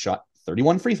 UTRG shot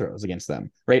 31 free throws against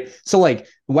them, right? So like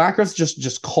Wackers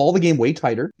just call the game way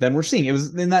tighter than we're seeing. It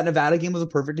was in that Nevada game was a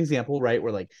perfect example, right?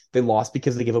 Where like they lost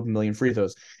because they gave up a million free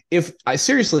throws. If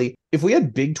we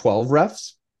had Big 12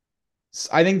 refs,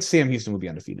 I think Sam Houston would be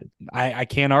undefeated. I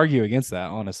can't argue against that,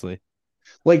 honestly.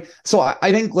 Like, so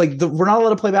I think like we're not allowed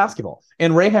to play basketball.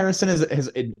 And Ray Harrison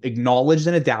has acknowledged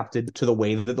and adapted to the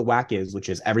way that the WAC is, which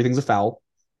is everything's a foul.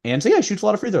 And so, yeah, he shoots a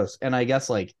lot of free throws. And I guess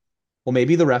like, well,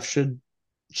 maybe the ref should,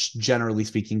 generally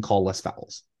speaking, call less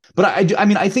fouls. But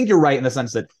I think you're right in the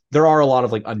sense that there are a lot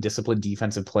of like undisciplined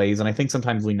defensive plays. And I think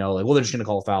sometimes we know like, well, they're just going to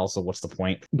call a foul. So what's the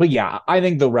point? But yeah, I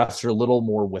think the refs are a little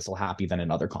more whistle happy than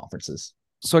in other conferences.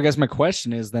 So I guess my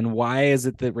question is then why is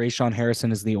it that Rayshawn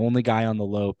Harrison is the only guy on the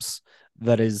Lopes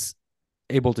that is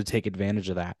able to take advantage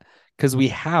of that? Because we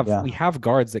have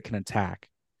guards that can attack.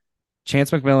 Chance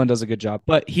McMillan does a good job,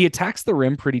 but he attacks the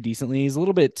rim pretty decently. He's a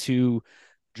little bit too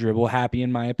dribble happy,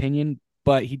 in my opinion,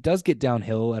 but he does get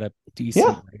downhill at a decent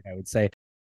rate, I would say.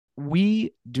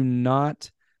 We do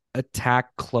not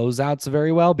attack closeouts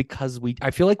very well because I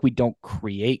feel like we don't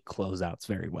create closeouts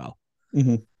very well.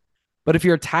 Mm-hmm. But if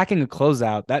you're attacking a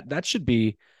closeout, that should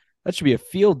be a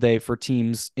field day for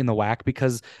teams in the WAC,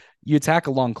 because you attack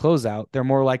a long closeout, they're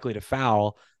more likely to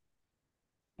foul,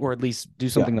 or at least do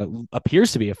something that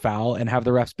appears to be a foul and have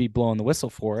the refs be blowing the whistle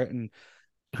for it. And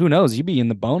who knows, you'd be in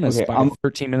the bonus by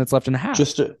 13 minutes left in a half.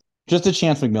 Just a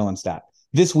Chance McMillan stat.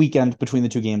 This weekend between the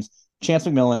two games, Chance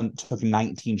McMillan took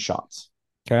 19 shots.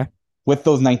 Okay. With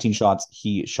those 19 shots,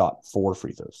 he shot 4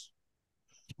 free throws.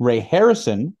 Ray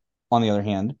Harrison, on the other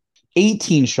hand,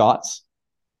 18 shots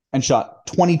and shot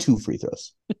 22 free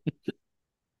throws.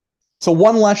 So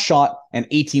 1 less shot and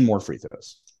 18 more free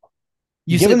throws.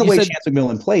 Given the way Chance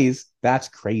McMillan plays, that's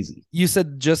crazy. You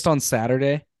said just on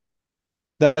Saturday?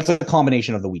 That's a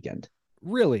combination of the weekend.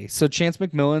 Really? So Chance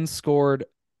McMillan scored,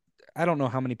 I don't know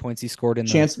how many points he scored in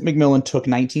Chance McMillan took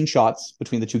 19 shots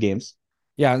between the two games.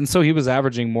 Yeah, and so he was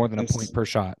averaging more than a point per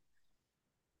shot.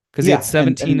 Because he had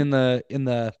 17 in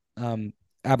the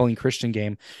Abilene Christian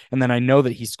game, and then I know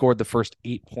that he scored the first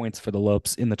 8 points for the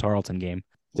Lopes in the Tarleton game.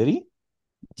 Did he?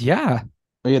 Yeah.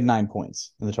 He had 9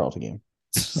 points in the Tarleton game.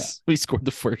 Yeah. He scored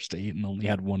the first 8 and only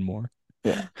had 1 more.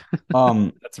 Yeah.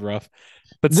 That's rough.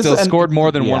 But still scored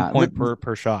more than 1 point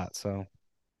per shot. So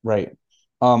right.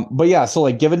 But yeah, so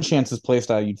like given Chance's play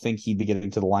style, you'd think he'd be getting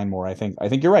to the line more. I think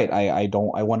you're right. I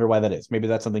wonder why that is. Maybe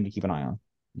that's something to keep an eye on.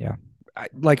 Yeah.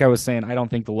 Like I was saying, I don't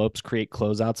think the Lopes create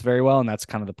closeouts very well, and that's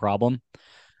kind of the problem.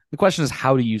 The question is,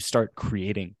 how do you start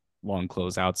creating long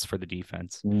closeouts for the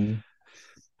defense?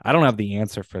 I don't have the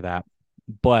answer for that,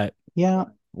 but yeah,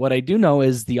 what I do know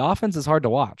is the offense is hard to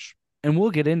watch, and we'll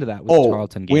get into that with the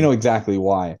Tarleton game. We know exactly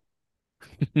why.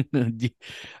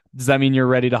 Does that mean you're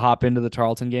ready to hop into the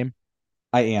Tarleton game?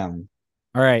 I am.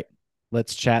 All right,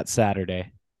 let's chat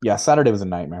Saturday. Yeah, Saturday was a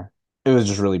nightmare. It was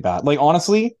just really bad. Like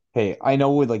honestly, hey, I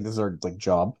know like this is our like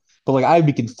job, But like I'd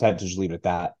be content to just leave it at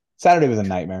that. Saturday was a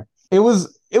nightmare. It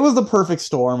was the perfect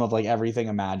storm of like everything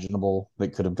imaginable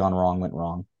that could have gone wrong went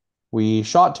wrong. We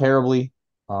shot terribly.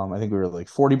 I think we were like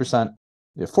 40%,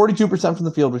 42% from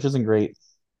the field, which isn't great.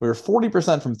 We were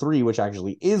 40% from three, which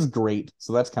actually is great.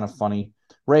 So that's kind of funny.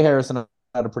 Ray Harrison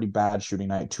had a pretty bad shooting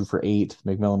night, 2 for 8.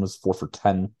 McMillan was 4 for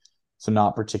 10. So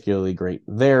not particularly great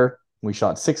there. We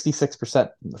shot 66%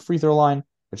 from the free throw line,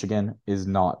 which again is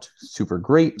not super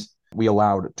great. We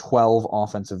allowed 12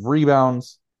 offensive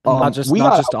rebounds. Not just We not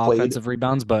got just outplayed. offensive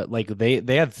rebounds, but like they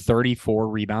had 34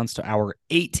 rebounds to our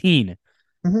 18.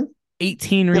 Mm-hmm.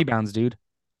 18 Yep. rebounds, dude.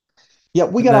 Yeah,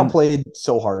 we And got then outplayed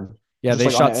so hard. yeah, Just they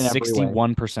like shot in every way.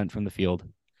 61% from the field.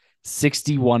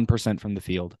 61% from the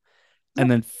field. And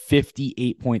Yep. then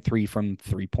 58.3 from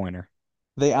three-pointer.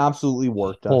 They absolutely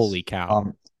worked us. Holy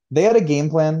cow. They had a game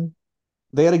plan.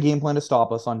 They had a game plan to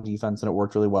stop us on defense, and it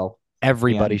worked really well.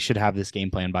 Everybody And should have this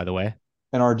game plan, by the way.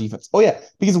 our defense. Oh yeah,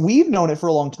 because we've known it for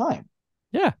a long time.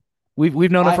 Yeah.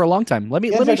 We've known it for a long time. Let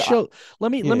me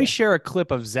Yeah. share a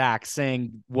clip of Zach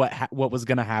saying what was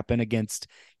going to happen against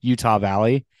Utah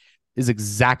Valley is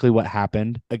exactly what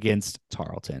happened against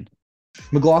Tarleton.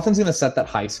 McLaughlin's going to set that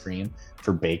high screen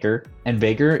for Baker, and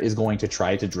Baker is going to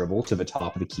try to dribble to the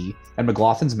top of the key, and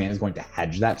McLaughlin's man is going to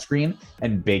hedge that screen,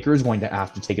 and Baker is going to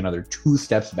have to take another 2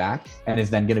 steps back and is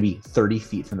then going to be 30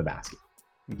 feet from the basket.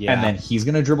 Yeah. And then he's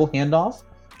going to dribble handoff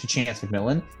to Chance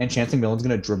McMillan, and Chance McMillan's going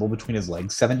to dribble between his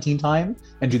legs 17 times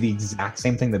and do the exact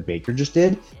same thing that Baker just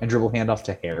did and dribble handoff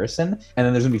to Harrison, and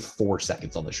then there's going to be 4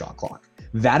 seconds on the shot clock.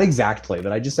 That exact play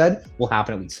that I just said will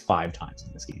happen at least 5 times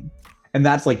in this game. And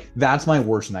that's my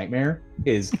worst nightmare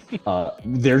is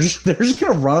they're just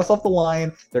gonna run us off the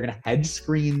line. They're gonna hedge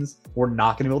screens. We're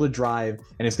not gonna be able to drive,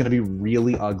 and it's gonna be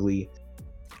really ugly.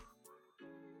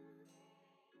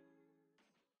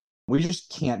 We just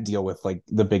can't deal with like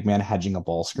the big man hedging a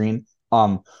ball screen.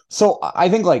 So I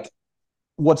think like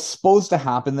what's supposed to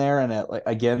happen there, and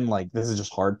again, like this is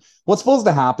just hard. What's supposed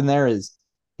to happen there is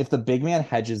if the big man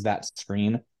hedges that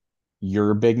screen,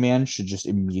 your big man should just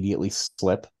immediately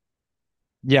slip.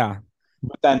 Yeah.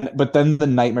 But then the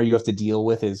nightmare you have to deal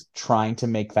with is trying to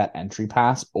make that entry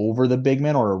pass over the big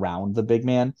man or around the big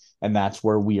man, and that's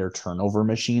where we are turnover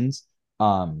machines.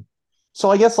 So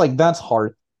I guess like that's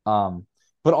hard.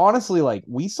 But honestly, like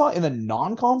we saw in the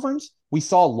non-conference, we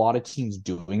saw a lot of teams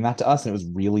doing that to us, and it was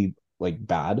really like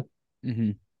bad.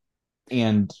 Mm-hmm.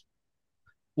 And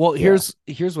well, here's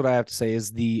what I have to say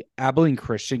is the Abilene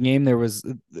Christian game.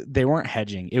 They weren't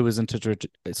hedging. It wasn't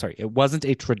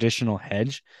a traditional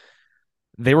hedge.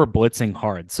 They were blitzing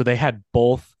hard, so they had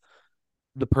both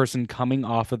the person coming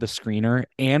off of the screener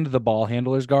and the ball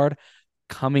handler's guard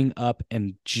coming up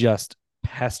and just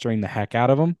pestering the heck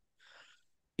out of them.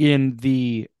 In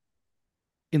the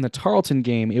Tarleton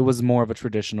game, it was more of a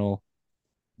traditional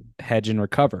hedge and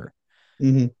recover,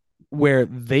 where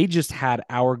they just had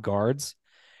our guards.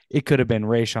 It could have been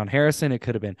Rayshawn Harrison. It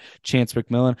could have been Chance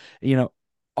McMillan. You know,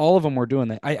 all of them were doing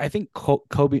that. I think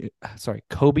Kobe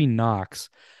Knox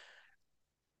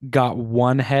got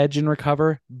one hedge and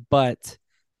recover, but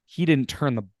he didn't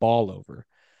turn the ball over.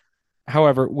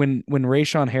 However, when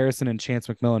Rayshawn Harrison and Chance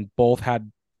McMillan both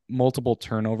had multiple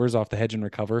turnovers off the hedge and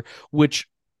recover, which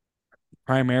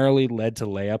primarily led to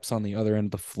layups on the other end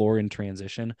of the floor in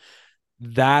transition,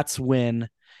 that's when,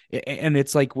 and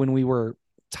it's like when we were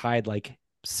tied like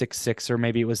 6-6 or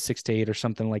maybe it was 6-8 or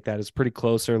something like that. It's pretty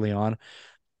close early on.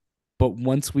 But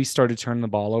once we started turning the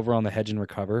ball over on the hedge and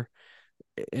recover,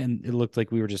 and it looked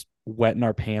like we were just wetting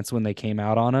our pants when they came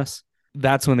out on us,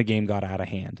 that's when the game got out of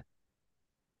hand.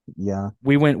 Yeah.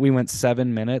 We went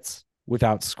 7 minutes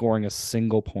without scoring a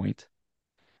single point.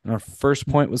 And our first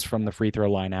point was from the free throw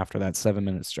line after that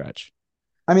 7-minute stretch.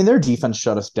 I mean, their defense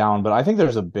shut us down, but I think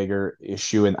there's a bigger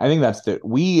issue, and I think that's that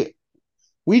we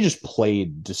just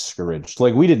played discouraged.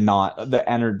 Like we did not the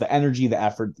energy, the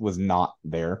effort was not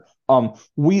there.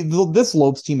 This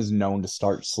Lopes team is known to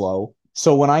start slow.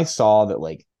 So when I saw that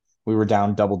like we were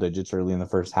down double digits early in the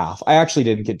first half, I actually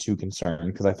didn't get too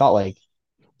concerned because I thought like,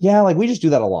 yeah, like we just do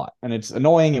that a lot, and it's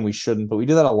annoying, and we shouldn't, but we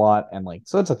do that a lot, and like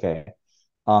so it's okay.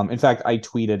 In fact, I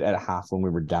tweeted at half when we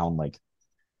were down like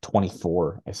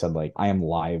 24. I said like I am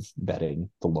live betting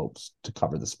the Lopes to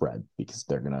cover the spread because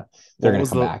they're gonna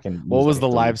come back. And what was the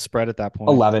live spread at that point?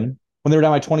 11. When they were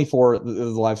down by 24, the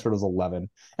live spread was 11.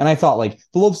 And I thought like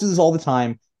the Lopes do this all the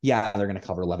time. Yeah, they're gonna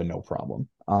cover 11, no problem.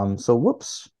 So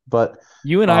whoops. But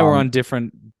you and I were on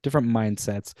different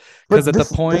mindsets because at the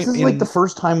point this is like the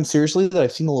first time seriously that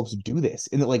I've seen the Lopes do this.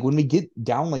 And that like when we get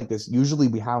down like this, usually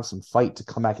we have some fight to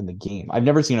come back in the game. I've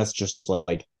never seen us just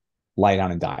like lie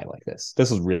down and die like this.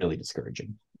 This was really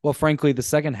discouraging. Well, frankly, the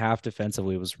second half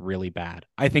defensively was really bad.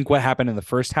 I think what happened in the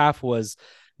first half was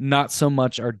not so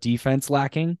much our defense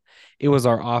lacking, it was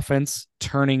our offense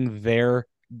turning their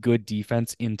good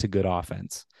defense into good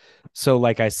offense. So,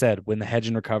 like I said, when the hedge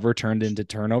and recover turned into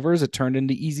turnovers, it turned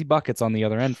into easy buckets on the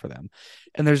other end for them.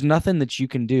 And there's nothing that you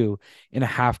can do in a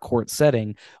half court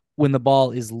setting when the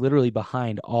ball is literally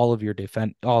behind all of your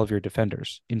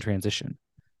defenders in transition.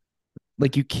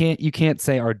 Like you can't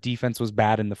say our defense was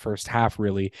bad in the first half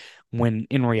really, when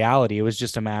in reality it was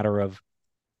just a matter of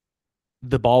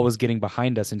the ball was getting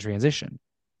behind us in transition.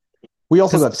 We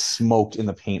also Because got smoked in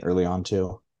the paint early on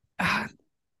too.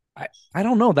 I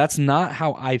don't know. That's not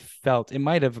how I felt. It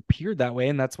might have appeared that way,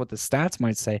 and that's what the stats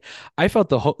might say. I felt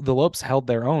the Lopes held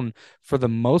their own for the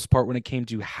most part when it came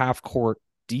to half court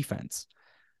defense.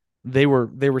 They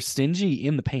were stingy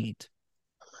in the paint.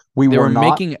 We They were were not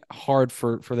making it hard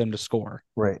for them to score.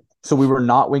 right. So we were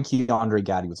not when Keandre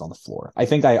Gaddy was on the floor. I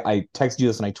think I texted you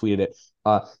this and I tweeted it.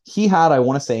 He had, I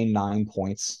want to say, 9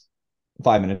 points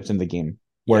 5 minutes into the game,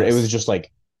 where it was Yes, just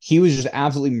like he was just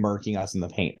absolutely murking us in the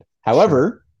paint. sure.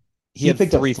 However, He he had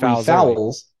picked up three three fouls early.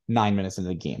 fouls 9 minutes into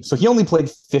the game. So he only played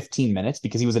 15 minutes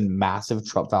because he was in massive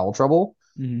foul trouble.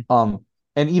 Mm-hmm.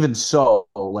 And even so,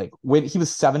 like when he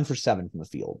was 7 for 7 from the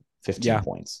field, 15 Yeah,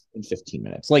 points in 15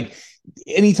 minutes. Like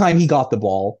anytime he got the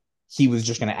ball, he was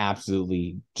just going to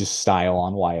absolutely just style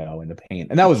on YO in the paint.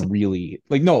 And that was really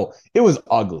like, no, it was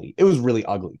ugly. It was really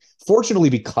ugly. Fortunately,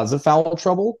 because of foul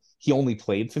trouble, he only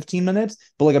played 15 minutes.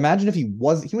 But like, imagine if he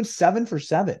went 7 for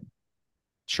 7.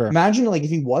 sure. Imagine like if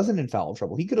he wasn't in foul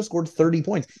trouble, he could have scored 30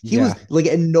 points. He was Yeah, like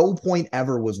at no point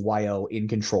ever was YO in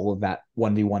control of that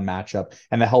 1v1 matchup,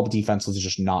 and the help defense was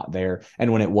just not there.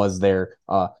 And when it was there,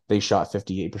 they shot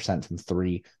 58% from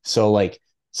three. So like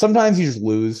sometimes you just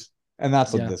lose, and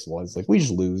that's what yeah. this was. Like we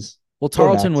just lose. Well, Go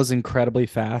Tarleton next. was incredibly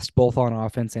fast, both on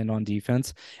offense and on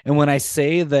defense. And when I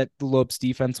say that Lopes'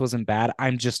 defense wasn't bad,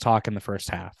 I'm just talking the first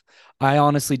half. I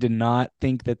honestly did not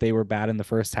think that they were bad in the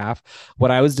first half. What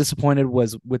I was disappointed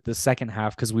was with the second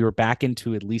half because we were back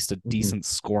into at least a Mhm. decent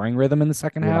scoring rhythm in the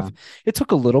second Yeah. half. It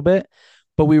took a little bit,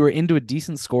 but we were into a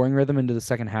decent scoring rhythm into the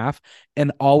second half.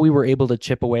 And all we were able to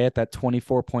chip away at that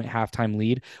 24-point halftime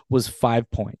lead was 5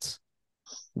 points.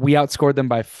 We outscored them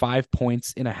by 5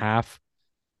 points in a half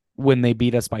when they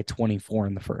beat us by 24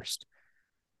 in the first.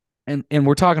 And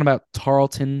we're talking about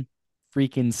Tarleton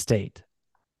freaking State.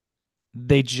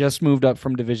 They just moved up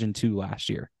from Division 2 last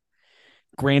year.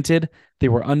 Granted, they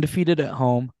were undefeated at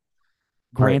home.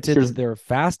 All right. Granted, they're a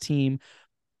fast team,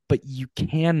 but you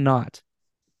cannot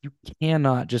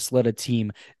just let a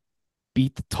team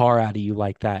beat the tar out of you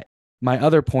like that. My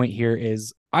other point here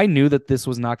is I knew that this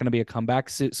was not going to be a comeback.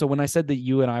 So when I said that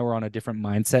you and I were on a different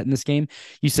mindset in this game,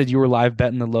 you said you were live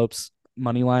betting the Lopes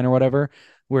money line or whatever,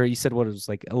 where you said what it was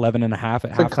like 11 and a half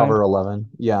at It's like halftime. cover 11.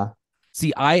 Yeah.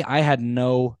 See, I had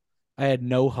no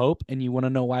hope, and you want to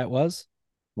know why it was?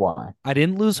 Why? I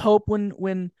didn't lose hope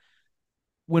when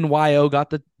YO got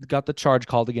the charge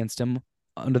called against him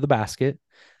under the basket.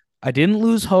 I didn't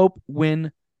lose hope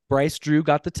when Bryce Drew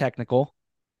got the technical.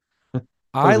 That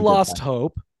I was a good lost time.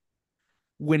 hope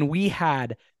when we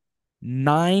had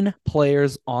 9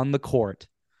 players on the court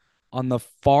on the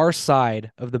far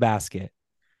side of the basket.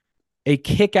 A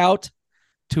kick out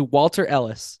to Walter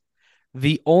Ellis,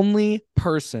 the only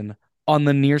person on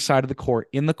the near side of the court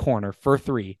in the corner for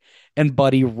three, and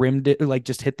Buddy rimmed it, like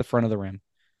just hit the front of the rim.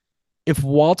 If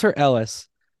Walter Ellis,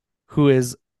 who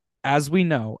is, as we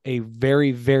know, a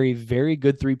very, very, very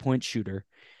good 3-point shooter,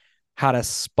 had a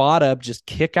spot up, just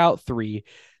kick out three,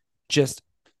 just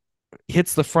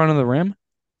hits the front of the rim,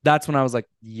 that's when I was like,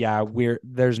 yeah,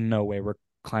 there's no way we're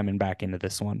climbing back into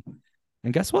this one.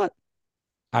 And guess what?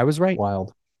 I was right.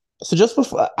 Wild. So just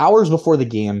before hours before the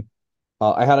game,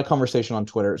 I had a conversation on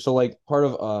Twitter. So like part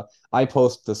of I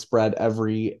post the spread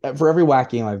for every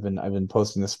whack game I've been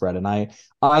posting the spread, and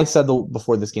I said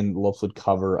before this game the Lopes would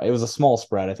cover. It was a small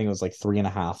spread. I think it was like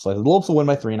 3.5. So I said the Lopes will win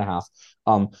by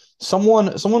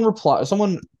 3.5.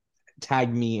 Someone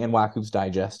tagged me in Whack Hoops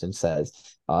Digest and says,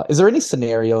 is there any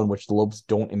scenario in which the Lopes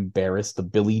don't embarrass the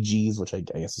Billy G's, which I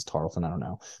guess is Tarleton, I don't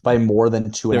know, by more than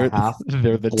two and a They're half?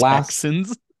 they're the Blast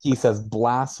Texans. He says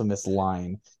blasphemous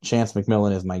line. Chance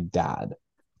McMillan is my dad.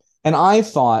 And I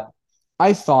thought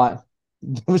it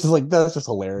was just like that's just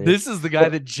hilarious. This is the guy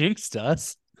But that jinxed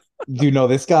us. you know,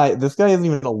 this guy isn't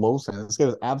even a low fan. This guy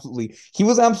was absolutely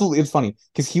it's funny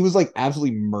because he was like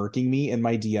absolutely murking me in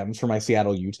my DMs for my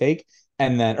Seattle U take.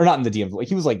 And then or not in the DMs, like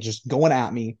he was like just going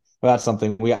at me. that's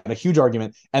something. We had a huge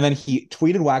argument, and then he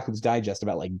tweeted Wackoop's Digest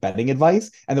about like betting advice,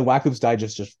 and then Wackoop's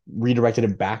Digest just redirected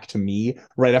him back to me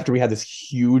right after we had this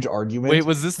huge Wait, argument.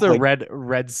 was this the Like,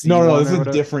 Red Sea no, one this is or a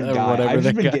whatever? different guy. Whatever I've just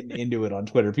that been guy. getting into it on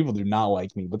Twitter. People do not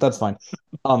like me, but that's fine.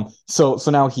 So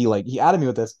now he added me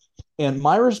with this, and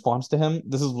my response to him,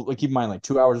 this is like, keep in mind, like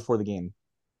 2 hours before the game,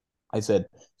 I said,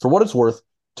 for what it's worth,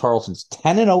 Tarleton's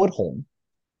 10-0 at home.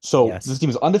 So Yes. this team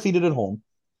is undefeated at home,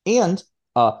 and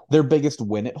their biggest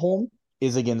win at home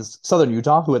is against Southern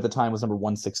Utah, who at the time was number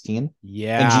 116, and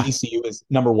Yeah. GCU is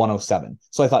number 107.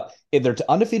 So I thought if they're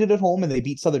undefeated at home and they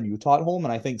beat Southern Utah at home,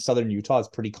 and I think Southern Utah is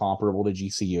pretty comparable to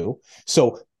GCU.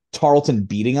 So Tarleton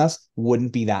beating us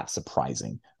wouldn't be that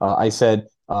surprising. I said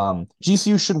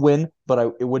GCU should win,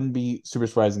 but it wouldn't be super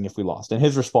surprising if we lost. And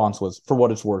his response was, for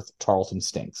what it's worth, Tarleton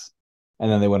stinks. And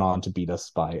then they went on to beat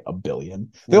us by a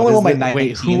billion. They What only is won by it?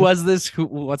 Wait, who 19. was this?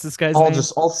 What's this guy's name?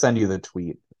 I'll send you the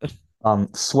tweet.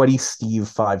 Sweaty Steve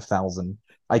 5000.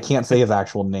 I can't say his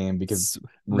actual name because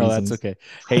No, that's reasons. okay.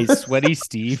 Hey, Sweaty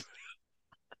Steve.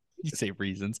 You say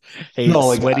reasons. Hey, No,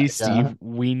 like Sweaty yeah, Steve,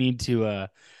 we need to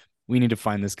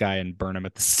find this guy and burn him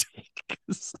at the stake.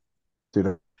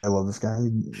 dude, I love this guy.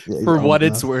 He's For what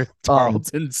owned it's enough. worth,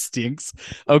 Tarleton stinks.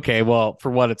 Okay, well,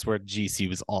 for what it's worth, GC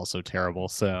was also terrible.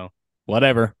 So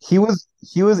whatever. He was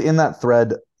in that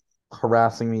thread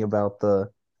harassing me about the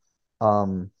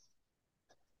um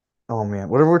oh man,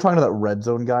 whatever we're talking to that red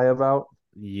zone guy about.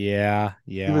 Yeah,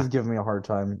 He yeah. was giving me a hard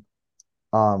time.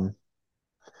 Um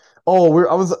I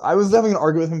was having an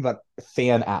argument with him about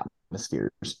fan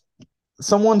atmospheres.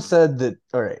 Someone said that,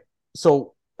 all right,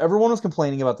 so everyone was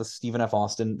complaining about the Stephen F.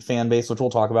 Austin fan base, which we'll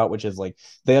talk about, which is like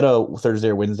they had a Thursday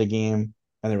or Wednesday game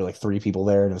and there were like 3 people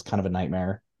there and it was kind of a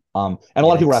nightmare. And a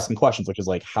lot of people were Yikes. asking questions, which is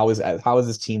like, how is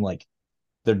this team like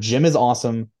their gym is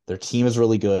awesome, their team is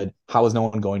really good. How is no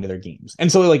one going to their games?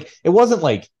 And so like it wasn't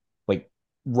like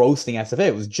roasting SFA.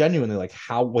 It was genuinely like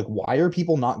why are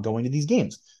people not going to these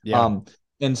games? Yeah.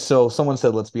 And so someone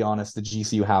said, let's be honest, the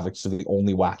GCU Havocs are the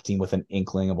only WAC team with an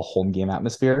inkling of a home game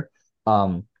atmosphere.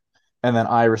 Um, and then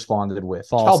I responded with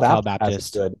Cal False Cal Baptist has it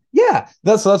Baptist. good. Yeah,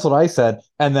 that's what I said.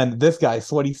 And then this guy,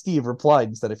 Sweaty Steve, replied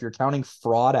and said, if you're counting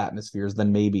fraud atmospheres,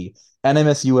 then maybe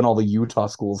NMSU and all the Utah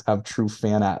schools have true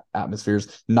fan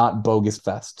atmospheres, not bogus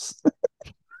fests.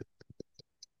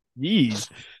 Jeez.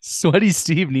 Sweaty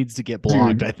Steve needs to get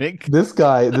blocked, Dude, I think. this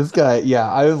guy,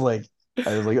 yeah, I was like,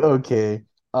 okay.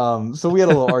 So we had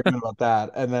a little argument about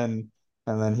that, and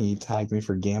then he tagged me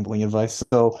for gambling advice.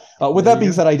 So with There that you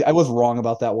being go. said, I was wrong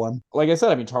about that one. Like I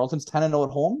said, I mean Tarleton's 10-0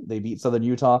 at home. They beat Southern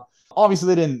Utah.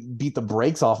 Obviously, they didn't beat the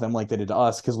brakes off them like they did to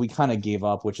us because we kind of gave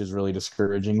up, which is really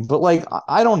discouraging. But like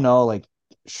I don't know, like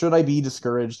should I be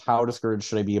discouraged? How discouraged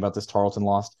should I be about this Tarleton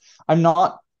loss? I'm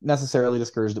not necessarily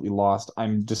discouraged that we lost.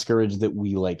 I'm discouraged that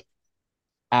we like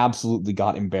absolutely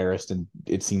got embarrassed and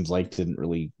it seems like didn't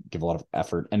really give a lot of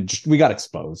effort and just, we got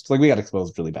exposed. Like we got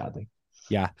exposed really badly.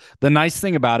 Yeah. The nice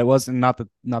thing about it was not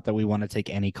that we want to take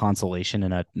any consolation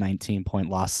in a 19-point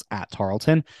loss at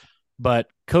Tarleton, but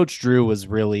Coach Drew was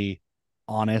really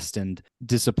honest and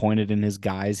disappointed in his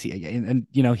guys.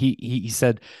 He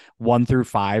said 1 through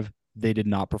 5 they did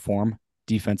not perform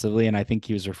defensively, and I think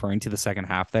he was referring to the second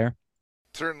half there.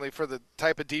 Certainly for the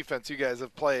type of defense you guys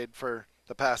have played for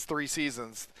the past 3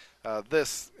 seasons,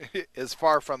 this is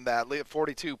far from that.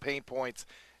 42 paint points,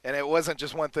 and it wasn't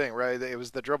just one thing, right? It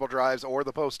was the dribble drives or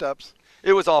the post ups.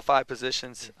 It was all 5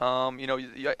 positions.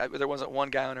 There wasn't one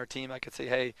guy on our team I could say,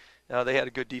 hey, they had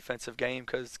a good defensive game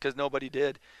because nobody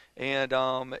did. And,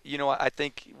 I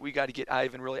think we got to get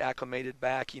Ivan really acclimated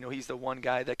back. He's the one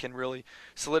guy that can really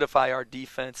solidify our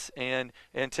defense. And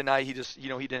tonight he just, he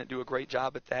didn't do a great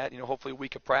job at that. Hopefully a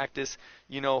week of practice,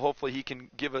 hopefully he can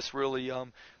give us really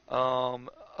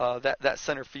that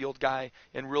center field guy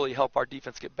and really help our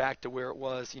defense get back to where it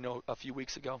was, a few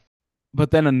weeks ago.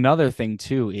 But then another thing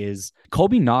too is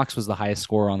Colby Knox was the highest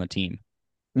scorer on the team.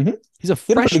 Mm-hmm. He's a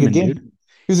He had a pretty freshman, good game. dude.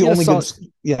 He was He the had a only solid-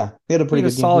 good. Yeah, he had a pretty he had good a game. He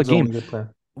was solid the only game. good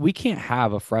player. We can't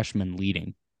have a freshman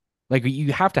leading. Like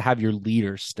you have to have your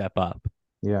leaders step up,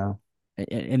 Yeah,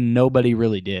 and nobody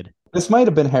really did. this might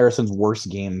have been Harrison's worst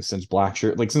game since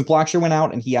Blackshear. Like since Blackshear went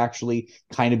out and he actually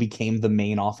kind of became the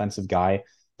main offensive guy.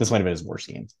 This might have been his worst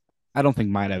game. I don't think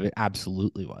mine of it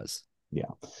absolutely was. Yeah,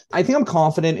 I think I'm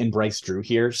confident in Bryce Drew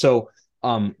here. So,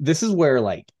 this is where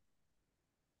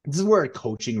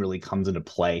coaching really comes into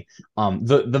play.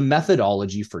 The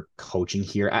methodology for coaching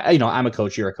here. I'm a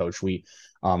coach. You're a coach.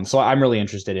 So I'm really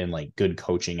interested in like good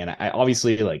coaching, and I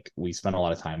obviously like we spent a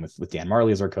lot of time with Dan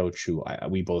Marley as our coach, who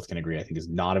we both can agree I think is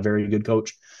not a very good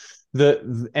coach.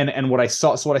 And what I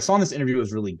saw in this interview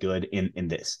was really good in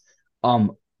this.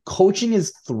 coaching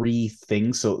is three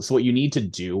things. So what you need to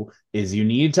do is you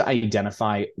need to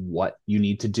identify what you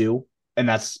need to do, and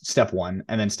that's step one.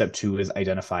 And then step two is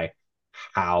identify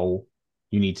how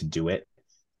you need to do it.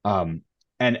 And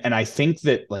I think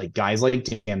that like guys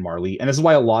like Dan Marley, and this is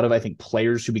why a lot of I think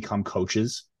players who become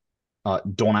coaches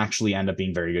don't actually end up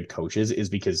being very good coaches, is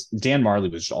because Dan Marley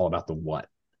was just all about the what,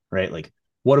 right? Like,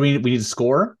 what do we need? We need to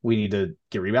score. We need to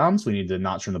get rebounds. We need to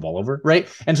not turn the ball over, right?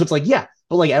 And so it's like, yeah,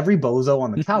 but like every bozo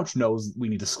on the couch knows we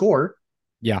need to score.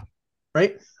 Yeah.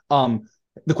 Right.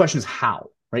 The question is how,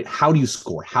 right? How do you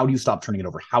score? How do you stop turning it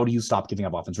over? How do you stop giving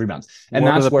up offensive rebounds? And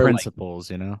what that's are the where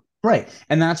principles, like, right.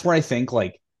 And that's where I think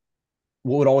like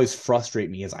what would always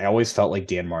frustrate me is I always felt like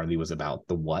Dan Marley was about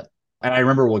the what. And I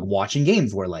remember like watching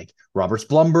games where like Robert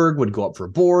Blumberg would go up for a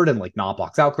board and like not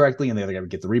box out correctly, and the other guy would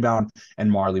get the rebound,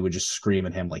 and Marley would just scream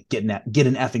at him like get an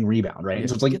effing rebound, right? And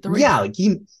so it's like yeah, like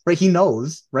he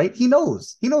knows, right? He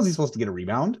knows he's supposed to get a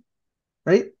rebound,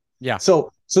 right? Yeah.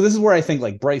 So this is where I think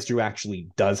like Bryce Drew actually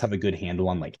does have a good handle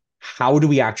on like how do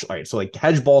we actually, all right? So like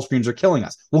hedge ball screens are killing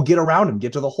us. We'll get around him,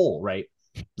 get to the hole, right?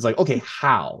 It's like okay,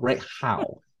 how, right?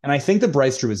 How? And I think that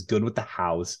Bryce Drew is good with the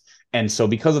hows. And so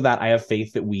because of that, I have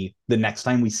faith that the next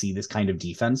time we see this kind of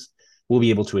defense, we'll be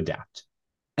able to adapt.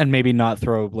 And maybe not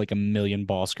throw like a million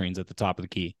ball screens at the top of the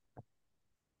key.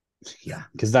 Yeah.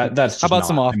 Because that's just how about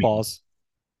some off balls?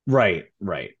 Right.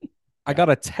 I got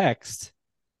a text.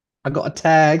 Jeez,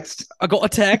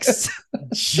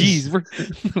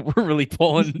 we're really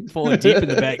pulling deep in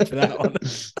the bag for that one.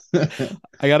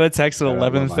 I got a text at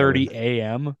 11:30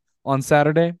 a.m. on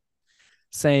Saturday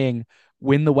saying,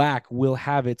 Win the Whack will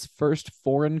have its first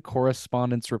foreign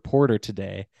correspondence reporter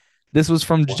today. This was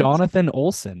from Jonathan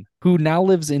Olson, who now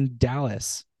lives in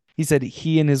Dallas. He said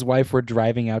he and his wife were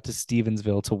driving out to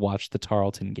Stevensville to watch the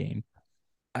Tarleton game.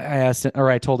 I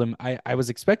told him I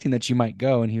was expecting that you might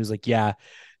go, and he was like, yeah,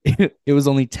 it was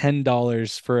only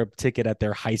 $10 for a ticket at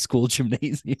their high school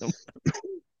gymnasium.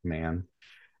 Man.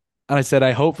 And I said,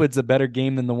 I hope it's a better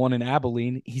game than the one in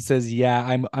Abilene. He says,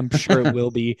 yeah, I'm sure it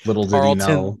will be. Little did he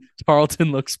know.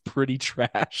 Tarleton looks pretty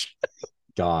trash.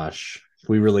 Gosh,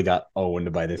 we really got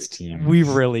owned by this team. We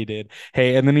really did.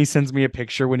 Hey, and then he sends me a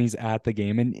picture when he's at the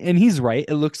game. And he's right.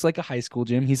 It looks like a high school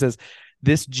gym. He says,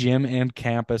 this gym and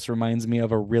campus reminds me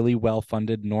of a really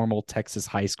well-funded normal Texas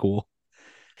high school.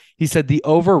 He said, the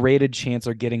overrated chants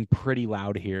are getting pretty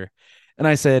loud here. And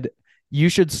I said, you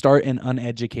should start an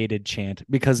uneducated chant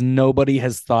because nobody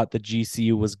has thought the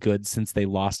GCU was good since they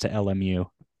lost to LMU.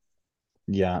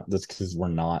 Yeah, that's because we're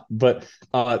not. But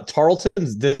that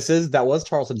was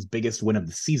Tarleton's biggest win of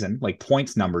the season, like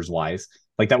points numbers wise.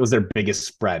 Like that was their biggest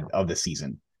spread of the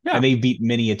season. Yeah. And they beat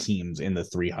many teams in the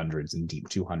 300s and deep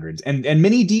 200s and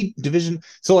many D division.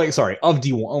 So like, sorry, of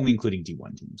D1, only including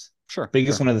D1 teams. Sure.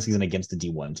 Biggest win of the season against the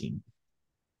D1 team.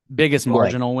 Biggest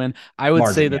marginal win. I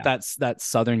would say that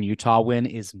Southern Utah win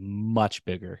is much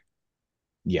bigger.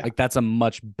 Yeah. Like that's a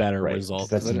much better result.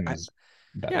 Better.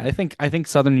 Yeah, I think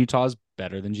Southern Utah is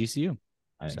better than GCU.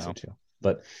 I think so too.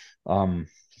 But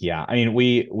yeah, I mean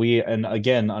we and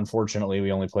again, unfortunately,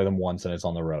 we only play them once and it's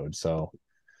on the road. So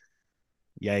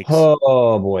yikes.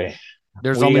 Oh boy.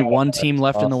 There's only one team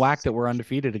left in the WAC that we're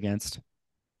undefeated against.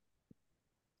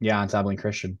 Yeah, it's Abilene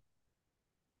Christian.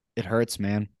 It hurts,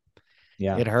 man.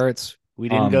 Yeah. It hurts. We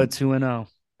didn't go 2-0.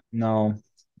 No.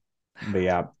 But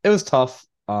yeah, it was tough.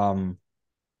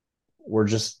 We're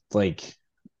just like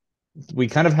we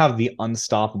kind of have the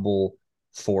unstoppable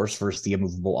force versus the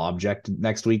immovable object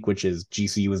next week, which is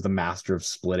GCU is the master of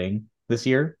splitting this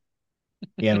year.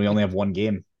 Yeah, and we only have one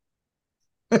game.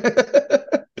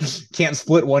 Can't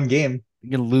split one game. You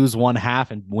can lose one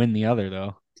half and win the other,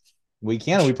 though. We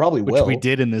can. We probably will. Which we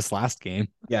did in this last game.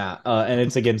 Yeah, and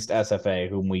it's against SFA,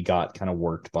 whom we got kind of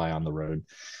worked by on the road.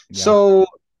 Yeah. So,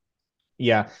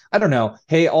 yeah, I don't know.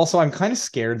 Hey, also, I'm kind of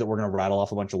scared that we're going to rattle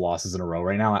off a bunch of losses in a row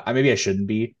right now. Maybe I shouldn't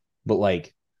be, but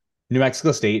like New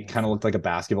Mexico State kind of looked like a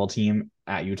basketball team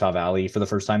at Utah Valley for the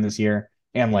first time this year.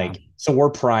 And like, so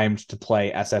we're primed to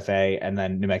play SFA and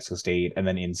then New Mexico State and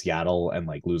then in Seattle and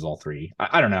like lose all three.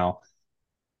 I don't know.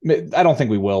 I don't think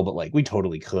we will, but like we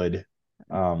totally could.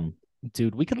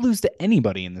 Dude, we could lose to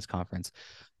anybody in this conference.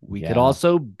 We could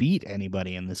also beat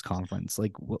anybody in this conference.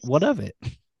 Like, what of it?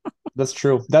 That's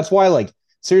true. That's why, like,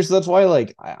 seriously, that's why,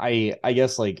 like, I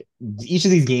guess, like, each of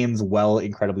these games, while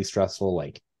incredibly stressful,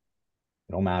 like,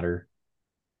 they don't matter.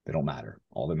 They don't matter.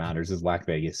 All that matters is WAC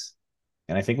Vegas.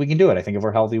 And I think we can do it. I think if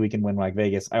we're healthy, we can win WAC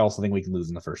Vegas. I also think we can lose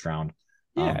in the first round.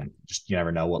 Yeah. Just you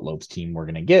never know what Lope's team we're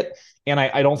going to get. And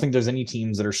I don't think there's any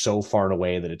teams that are so far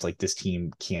away that it's like this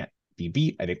team can't be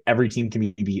beat. I think every team can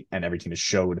be beat, and every team has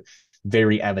showed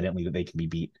very evidently that they can be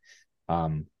beat.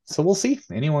 So So we'll see.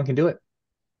 Anyone can do it.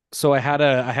 So I had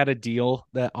a deal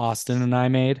that Austin and I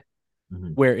made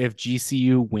where if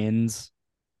GCU wins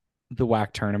the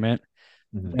WAC tournament,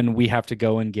 then we have to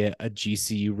go and get a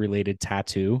GCU related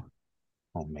tattoo.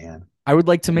 Oh man. I would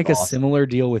like to make a awesome. similar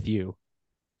deal with you.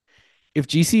 If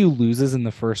GCU loses in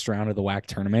the first round of the WAC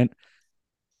tournament,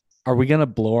 are we gonna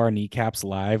blow our kneecaps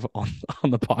live on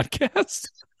the podcast?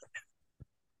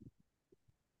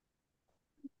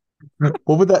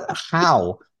 What would that?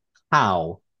 How?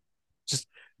 Just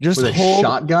With a hold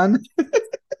shotgun?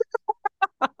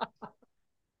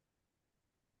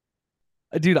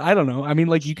 dude, I don't know. I mean,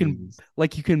 like you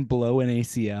Jeez. can blow an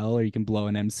ACL or you can blow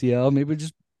an MCL. Maybe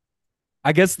just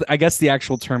I guess the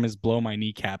actual term is blow my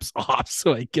kneecaps off.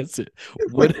 So I guess it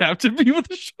would have to be with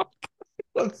a shotgun.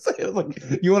 Let's say like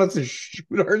you want us to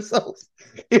shoot ourselves.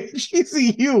 If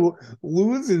GCU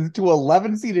loses to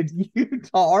 11 seeded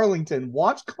Utah Arlington,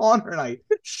 watch Connor and I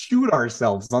shoot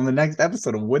ourselves on the next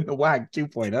episode of Win the WAC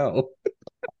 2.0.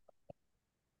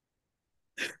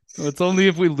 It's only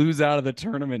if we lose out of the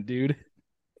tournament, dude.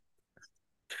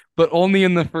 But only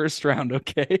in the first round,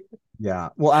 okay? Yeah.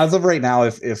 Well, as of right now,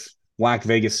 if WAC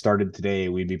Vegas started today,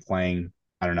 we'd be playing,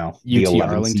 I don't know, the UT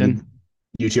 11 Arlington.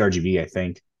 seed. UTRGV, I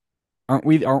think. Aren't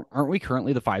we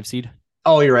currently the 5 seed?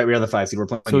 Oh, you're right. We are the 5 seed. We're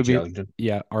playing So UT Arlington.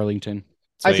 Yeah, Arlington.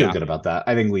 So, I feel good about that.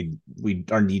 I think we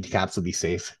our kneecaps would be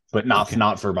safe, but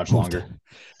not for much longer.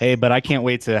 Hey, but I can't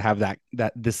wait to have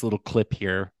this little clip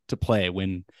here to play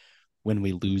when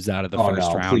we lose out of the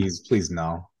first round. Please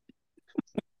no.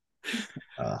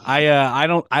 I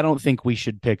don't think we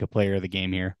should pick a player of the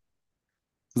game here.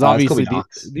 Because obviously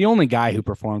the only guy who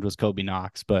performed was Kobe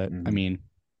Knox, but I mean,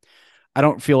 I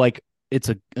don't feel like it's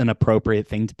an appropriate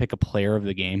thing to pick a player of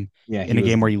the game in a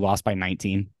game where you lost by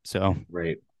 19. So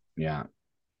right. Yeah.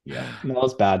 No, that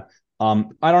was bad. I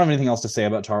don't have anything else to say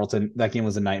about Tarleton. That game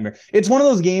was a nightmare. It's one of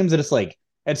those games that it's like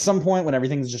at some point when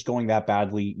everything's just going that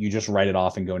badly, you just write it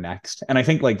off and go next. And I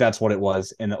think like that's what it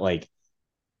was. And that like,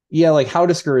 yeah, like how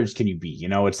discouraged can you be? You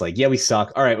know, it's like, yeah, we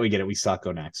suck. All right, we get it. We suck.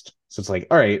 Go next. So it's like,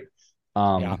 all right.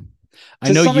 Yeah.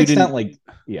 I know you didn't like.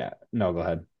 Yeah. No, go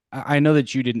ahead. I know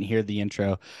that you didn't hear the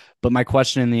intro, but my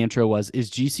question in the intro was,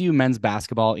 is GCU men's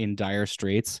basketball in dire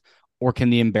straits, or can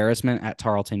the embarrassment at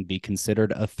Tarleton be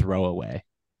considered a throwaway?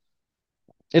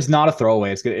 It's not a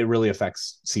throwaway. It really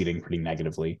affects seeding pretty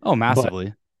negatively. Oh,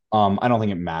 massively. But, I don't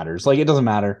think it matters. Like, it doesn't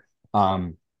matter.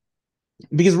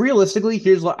 Because realistically,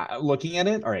 here's what looking at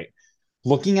it. All right.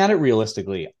 Looking at it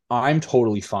realistically, I'm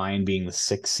totally fine being the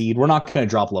 6th seed. We're not going to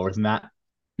drop lower than that.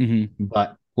 Mm-hmm.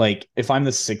 But like, if I'm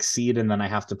the 6th seed and then I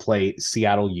have to play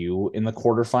Seattle U in the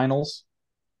quarterfinals,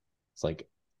 it's like,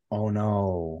 oh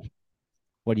no.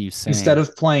 What are you saying? Instead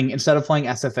of playing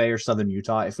SFA or Southern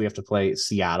Utah, if we have to play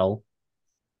Seattle,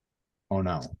 oh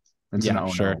no. It's an no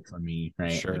for me,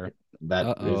 right? Sure. Like,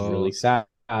 that is really sad.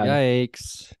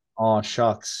 Yikes. Oh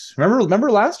shucks.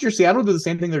 Remember last year Seattle did the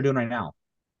same thing they're doing right now.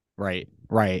 Right.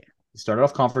 Started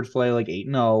off conference play like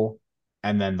 8-0,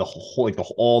 and then the whole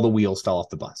all the wheels fell off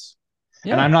the bus.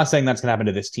 Yeah. And I'm not saying that's gonna happen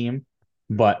to this team,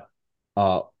 but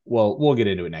we'll get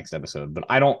into it next episode. But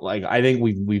I think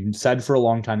we've said for a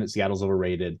long time that Seattle's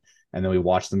overrated, and then we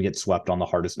watched them get swept on the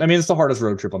hardest. I mean, it's the hardest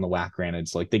road trip on the WAC, granted.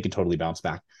 It's like they could totally bounce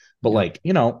back. But like,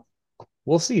 you know,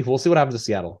 we'll see. We'll see what happens to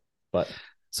Seattle. But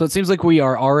so it seems like we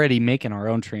are already making our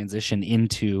own transition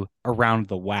into around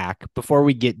the WAC. Before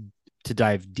we get to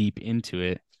dive deep into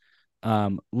it,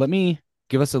 let me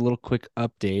give us a little quick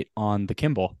update on the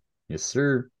Kimball. Yes,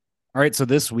 sir. All right, so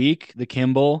this week, the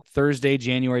Kimball, Thursday,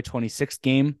 January 26th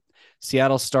game.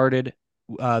 Seattle started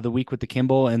the week with the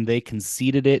Kimball, and they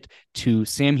conceded it to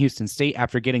Sam Houston State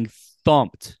after getting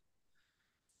thumped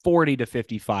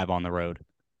 40-55 on the road.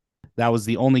 That was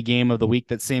the only game of the week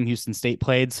that Sam Houston State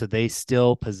played, so they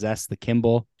still possess the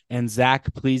Kimball. And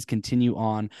Zach, please continue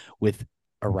on with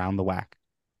Around the WAC.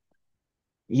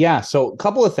 Yeah, so a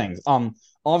couple of things.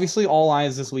 Obviously, all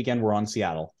eyes this weekend were on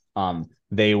Seattle.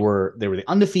 They were the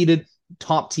undefeated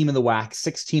top team in the WAC,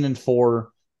 16-4,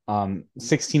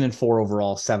 16-4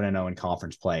 overall, 7-0 in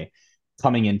conference play,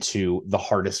 coming into the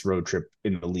hardest road trip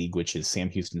in the league, which is Sam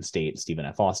Houston State, Stephen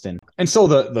F. Austin. And so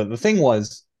the thing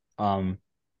was,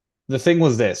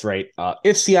 this, right?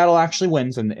 If Seattle actually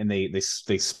wins and they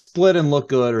split and look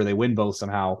good, or they win both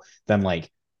somehow, then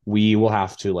like we will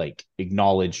have to like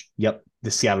acknowledge, yep,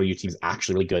 the Seattle U team is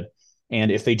actually really good. And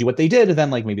if they do what they did,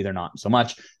 then like maybe they're not so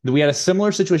much. We had a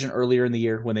similar situation earlier in the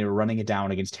year when they were running it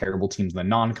down against terrible teams in the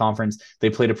non-conference. They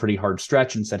played a pretty hard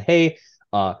stretch and said, hey,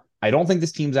 I don't think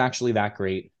this team's actually that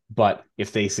great, but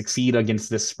if they succeed against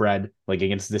this spread, like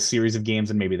against this series of games,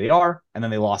 and maybe they are, and then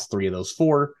they lost 3 of those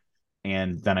 4.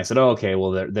 And then I said, oh, okay,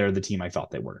 well, they're the team I thought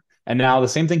they were. And now the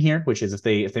same thing here, which is if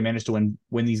they manage to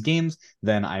win these games,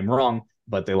 then I'm wrong.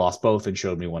 But they lost both and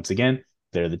showed me once again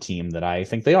they're the team that I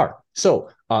think they are. So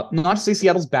not to say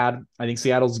Seattle's bad. I think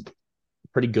Seattle's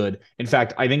pretty good. In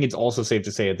fact, I think it's also safe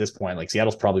to say at this point, like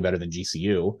Seattle's probably better than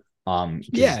GCU.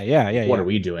 What are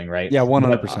we doing, right? Yeah,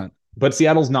 100%. But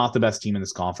Seattle's not the best team in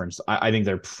this conference. I think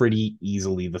they're pretty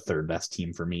easily the third best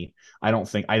team for me. I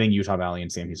think Utah Valley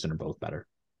and Sam Houston are both better.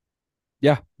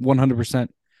 Yeah, 100%.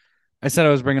 I said I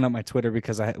was bringing up my Twitter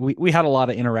because we had a lot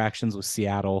of interactions with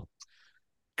Seattle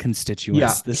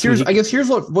constituents this week. I guess here's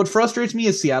what frustrates me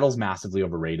is Seattle's massively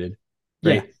overrated.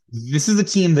 Right? Yeah. This is a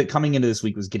team that coming into this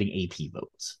week was getting AP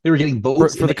votes. They were getting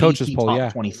votes for the coaches AP poll,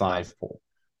 top 25 poll.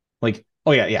 Like,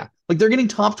 oh yeah. Like they're getting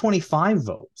top 25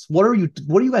 votes. What are you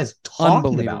guys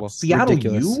talking about? Seattle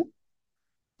Ridiculous. U?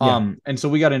 And so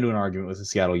we got into an argument with a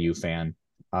Seattle U fan.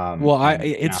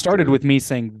 It started with me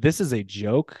saying this is a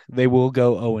joke. They will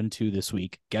go 0-2 this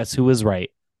week. Guess who is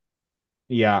right?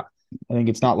 Yeah, I think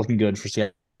it's not looking good for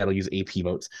Seattle U's AP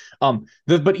votes.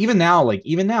 But even now,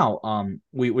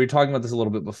 we were talking about this a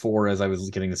little bit before as I was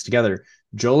getting this together.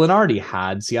 Joe Lenardi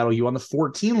had Seattle U on the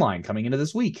 14 line coming into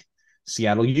this week.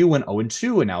 Seattle U went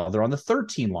 0-2, and now they're on the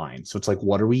 13 line. So it's like,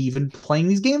 what are we even playing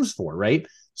these games for, right?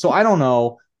 So I don't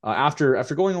know. After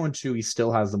going 0-2, he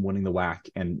still has them winning the WAC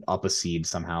and up a seed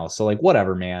somehow. So like,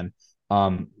 whatever, man.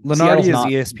 Lenardi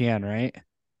is ESPN, right?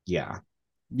 Yeah.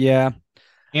 Yeah.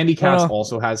 Andy Katz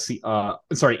also has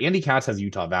Andy Katz has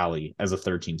Utah Valley as a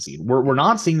 13 seed. We're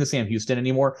not seeing the Sam Houston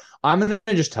anymore. I'm gonna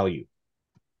just tell you.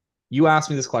 You asked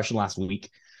me this question last week.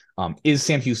 Is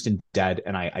Sam Houston dead?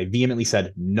 And I vehemently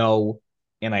said no.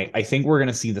 And I think we're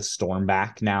gonna see the storm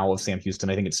back now of Sam Houston.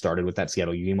 I think it started with that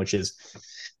Seattle U game, which is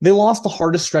they lost the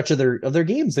hardest stretch of their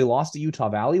games. They lost to Utah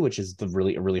Valley, which is a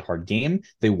really hard game.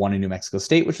 They won in New Mexico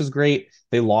State, which was great.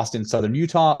 They lost in Southern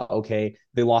Utah. Okay.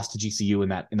 They lost to GCU in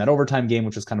that overtime game,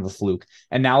 which was kind of a fluke.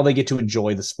 And now they get to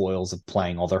enjoy the spoils of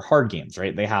playing all their hard games,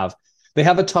 right? They have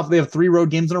 3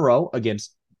 road games in a row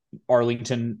against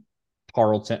Arlington,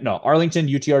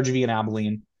 UTRGV, and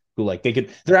Abilene, who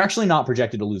they're actually not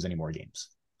projected to lose any more games,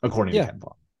 according to Ken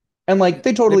Palm. And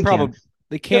they totally can.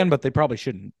 They can, but they probably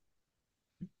shouldn't.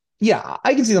 Yeah,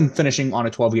 I can see them finishing on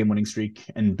a 12-game winning streak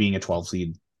and being a 12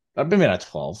 seed. Maybe not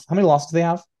 12. How many losses do they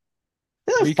have?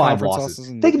 They have 5 losses.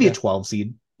 They can be a 12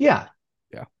 seed. Yeah.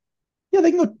 Yeah. Yeah,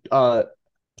 they can go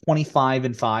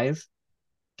 25-5.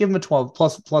 Give them a 12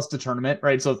 plus the tournament,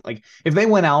 right? So if they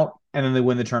win out and then they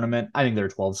win the tournament, I think they're a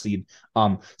 12 seed.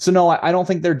 So no, I don't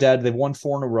think they're dead. They've won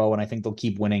 4 in a row, and I think they'll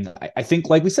keep winning. I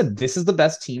think, like we said, this is the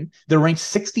best team. They're ranked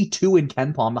 62 in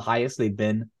Ken Palm, the highest they've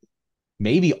been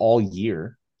maybe all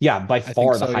year. Yeah, by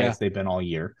far the highest they've been all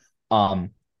year.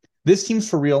 This team's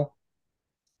for real.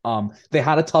 They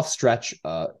had a tough stretch,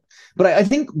 but I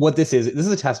think what this is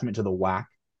a testament to the WAC,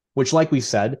 which, like we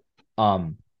said,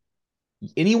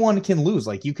 anyone can lose.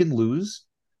 Like, you can lose.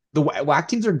 The WAC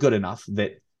teams are good enough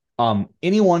that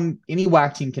any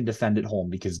WAC team can defend at home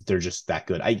because they're just that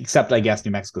good. Except, I guess, New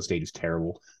Mexico State is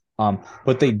terrible.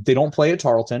 But they don't play at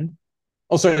Tarleton.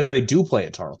 Oh, sorry, they do play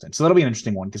at Tarleton. So that'll be an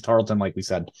interesting one because Tarleton, like we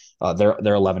said, they're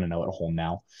 11-0 at home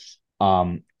now.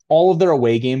 All of their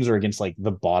away games are against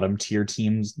the bottom tier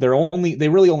teams. They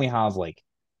really only have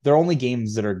their only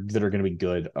games that are going to be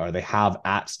good are they have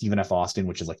at Stephen F. Austin,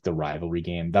 which is the rivalry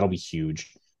game. That'll be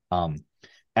huge. And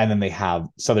then they have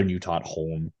Southern Utah at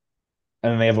home.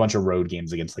 And then they have a bunch of road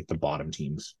games against the bottom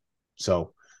teams.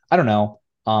 So I don't know.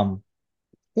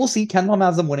 We'll see. Ken Palm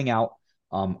has them winning out.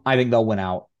 I think they'll win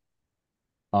out.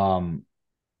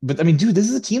 But I mean, dude, this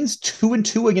is a team that's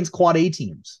 2-2 against quad A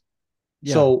teams.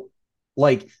 Yeah. So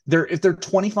if they're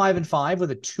 25-5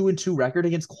 with a 2-2 record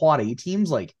against quad A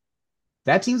teams,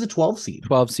 that team's a 12 seed.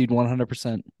 12 seed,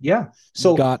 100%. Yeah.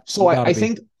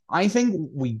 I think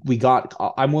we got.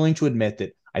 I'm willing to admit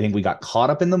that I think we got caught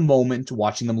up in the moment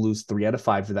watching them lose 3 out of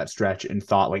 5 for that stretch and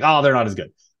thought oh, they're not as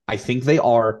good. I think they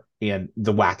are, and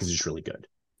the WAC is just really good.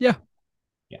 Yeah.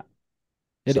 Yeah.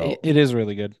 It is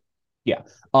really good. Yeah.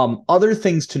 Other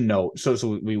things to note.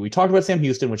 So we talked about Sam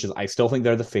Houston, which is I still think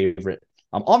they're the favorite.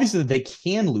 Obviously they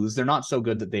can lose. They're not so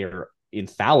good that they are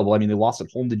infallible. I mean, they lost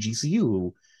at home to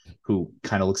GCU, who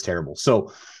kind of looks terrible.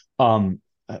 So,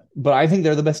 but I think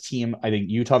they're the best team. I think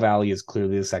Utah Valley is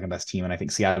clearly the second best team, and I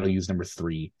think Seattle U is number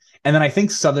 3. And then I think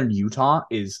Southern Utah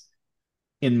is,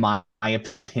 in my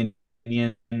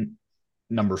opinion,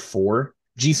 number 4.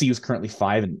 GCU is currently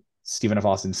 5, and Stephen F.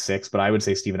 Austin's 6, but I would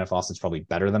say Stephen F. Austin's probably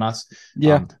better than us.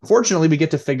 Yeah. Fortunately, we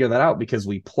get to figure that out because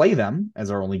we play them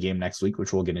as our only game next week,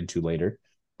 which we'll get into later.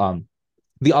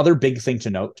 The other big thing to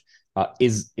note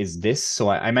is this. So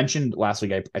I mentioned last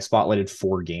week I spotlighted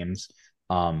 4 games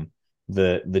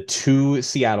the two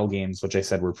Seattle games, which I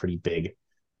said were pretty big,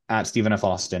 at Stephen F.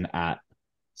 Austin, at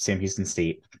Sam Houston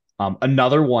State.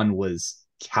 Another one was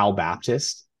Cal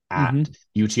Baptist Mm-hmm. at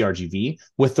UTRGV,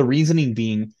 with the reasoning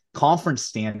being conference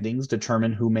standings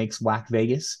determine who makes WAC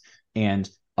Vegas, and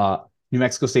New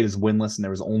Mexico State is winless, and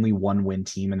there was only one win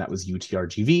team, and that was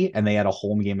UTRGV, and they had a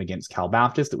home game against Cal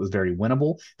Baptist that was very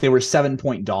winnable. They were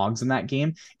 7-point dogs in that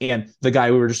game, and the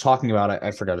guy we were just talking about,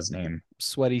 I forgot his name.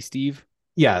 Sweaty Steve.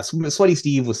 Yeah, Sweaty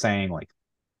Steve was saying, like,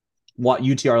 what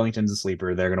UT Arlington's a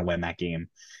sleeper. They're going to win that game.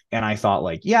 And I thought,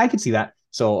 like, yeah, I could see that.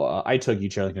 So I took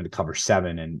UT Arlington to cover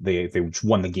 7, and they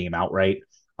won the game outright,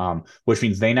 which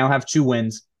means they now have 2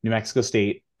 wins. New Mexico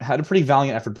State had a pretty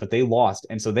valiant effort, but they lost.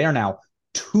 And so they are now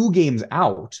 2 games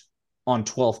out on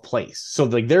 12th place. So,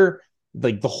 like, they're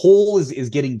like, the hole is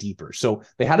getting deeper. So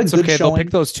they had a good showing. They'll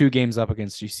pick those 2 games up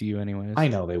against GCU anyways. I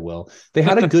know they will. They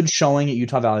had a good showing at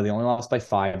Utah Valley. They only lost by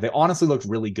 5. They honestly looked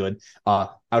really good.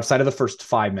 Outside of the first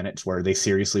 5 minutes where they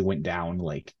seriously went down,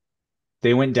 like,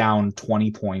 they went down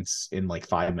 20 points in like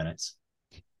 5 minutes.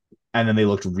 And then they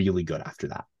looked really good after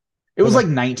that. It was like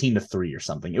 19-3 or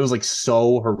something. It was like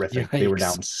so horrific. Yikes. They were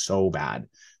down so bad.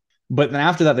 But then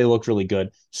after that, they looked really good.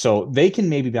 So they can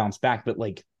maybe bounce back. But,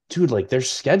 like, dude, like, their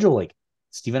schedule, like,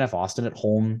 Stephen F. Austin at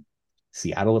home,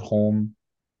 Seattle at home,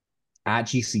 at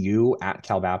GCU, at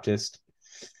Cal Baptist.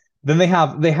 Then they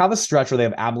have a stretch where they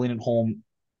have Abilene at home,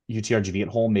 UTRGV at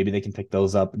home. Maybe they can pick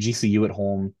those up. GCU at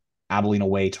home, Abilene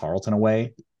away, Tarleton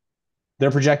away.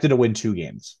 They're projected to win 2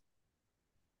 games.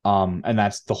 And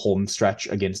that's the home stretch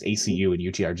against ACU and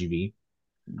UTRGV.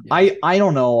 Yeah. I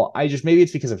don't know. Maybe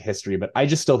it's because of history, but I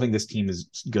just still think this team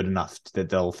is good enough that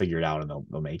they'll figure it out and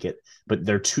they'll make it. But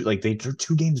they're 2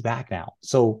 games back now.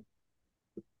 So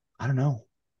I don't know.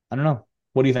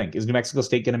 What do you think? Is New Mexico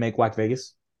State going to make WAC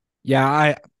Vegas?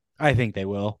 Yeah, I think they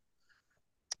will.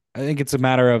 I think it's a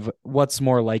matter of what's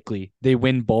more likely. They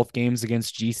win both games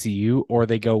against GCU or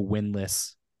they go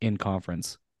winless in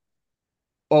conference.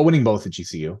 Oh, winning both at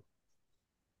GCU.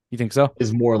 You think so?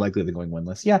 Is more likely than going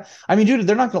winless. Yeah. I mean, dude,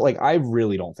 they're not going to, like, I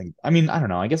really don't think, I mean, I don't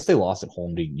know. I guess they lost at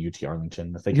home to UT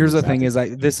Arlington. Here's the thing is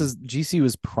GCU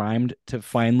is primed to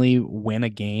finally win a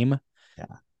game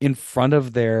in front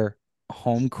of their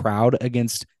home crowd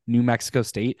against New Mexico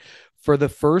State for the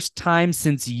first time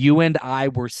since you and I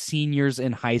were seniors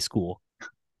in high school.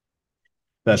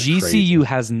 That's GCU crazy.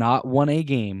 has not won a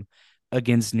game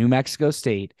against New Mexico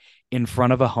State in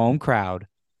front of a home crowd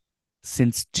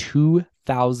since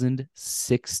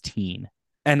 2016.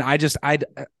 And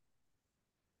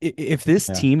if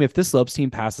this Lopes team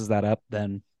passes that up,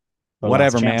 then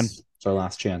whatever, man. It's our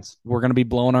last chance. We're going to be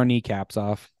blowing our kneecaps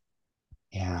off.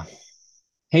 Yeah.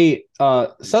 Hey,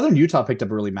 Southern Utah picked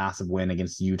up a really massive win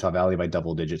against Utah Valley by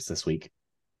double digits this week.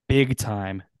 Big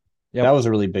time. Yep. That was a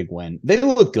really big win. They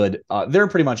look good. They're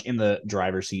pretty much in the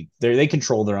driver's seat. They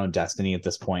control their own destiny at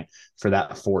this point for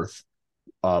that 4th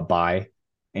bye.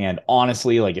 And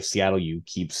honestly, like, if Seattle U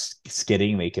keeps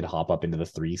skidding, they could hop up into the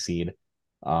 3 seed.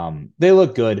 They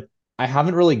look good. I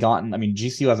haven't really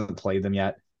GCU hasn't played them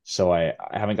yet, so I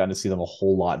haven't gotten to see them a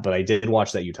whole lot, but I did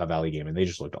watch that Utah Valley game and they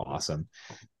just looked awesome.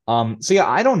 So yeah,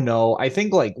 I don't know. I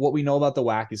think, like, what we know about the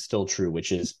WAC is still true,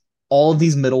 which is all of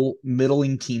these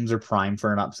middling teams are primed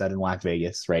for an upset in WAC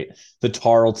Vegas, right? The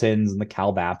Tarletons and the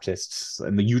Cal Baptists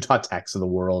and the Utah Techs of the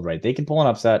world, right? They can pull an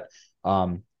upset.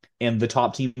 And the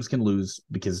top teams can lose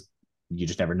because you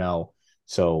just never know.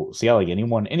 So yeah, like,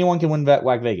 anyone can win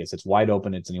WAC Vegas. It's wide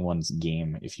open. It's anyone's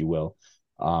game, if you will.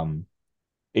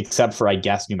 Except for, I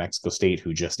guess, New Mexico State,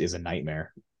 who just is a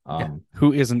nightmare.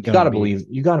 Who isn't going to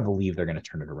you gotta believe they're gonna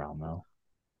turn it around, though.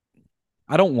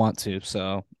 I don't want to,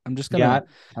 so I'm just gonna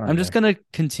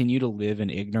continue to live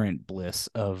in ignorant bliss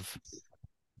of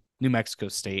New Mexico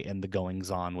State and the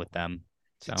goings on with them.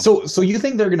 So you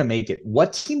think they're gonna make it?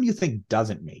 What team do you think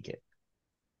doesn't make it?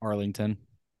 Arlington.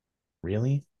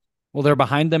 Really? Well, they're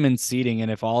behind them in seeding,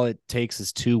 and if all it takes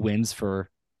is 2 wins for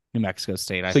New Mexico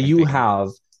State, you have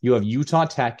Utah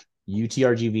Tech,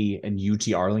 UTRGV, and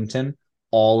UT Arlington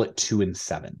all at 2 and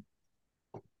 7.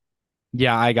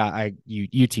 Yeah, I got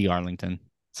UT Arlington.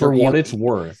 For what it's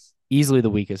worth, easily the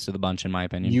weakest of the bunch, in my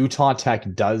opinion. UT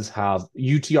Arlington does have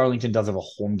a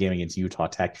home game against Utah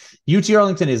Tech. UT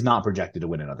Arlington is not projected to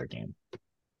win another game.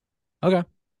 Okay.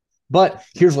 But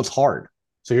here's what's hard.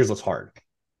 New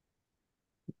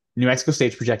Mexico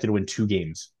State's projected to win 2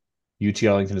 games. UT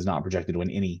Arlington is not projected to win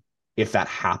any. If that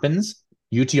happens,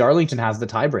 UT Arlington has the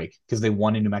tiebreak because they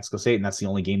won in New Mexico State, and that's the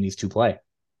only game these 2 play.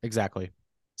 Exactly.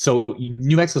 So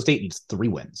New Mexico State needs 3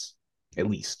 wins, at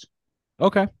least.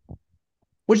 Okay.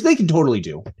 Which they can totally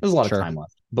do. There's a lot of time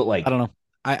left. But, like, I don't know.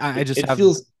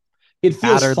 It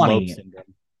feels funny.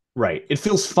 Right. It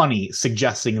feels funny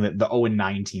suggesting that the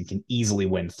 0-9 team can easily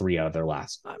win 3 out of their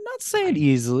last. I'm not saying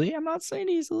easily. I'm not saying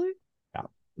easily. Yeah. I'm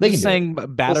They can just do it. saying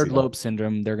battered see. lobe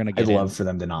syndrome. They're gonna I'd get in. love for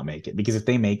them to not make it, because if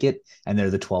they make it and they're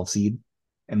the 12 seed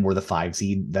and we're the 5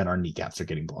 seed, then our kneecaps are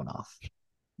getting blown off.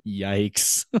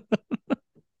 Yikes!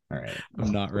 All right.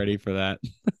 I'm not ready for that.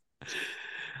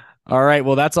 All right.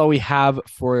 Well, that's all we have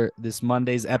for this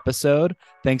Monday's episode.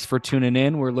 Thanks for tuning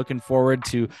in. We're looking forward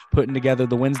to putting together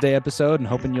the Wednesday episode and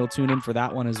hoping you'll tune in for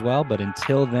that one as well. But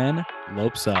until then,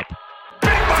 Lopes up.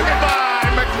 Big bucket by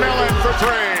McMillan for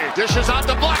 3. Dishes out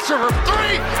to Blaster for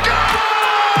 3.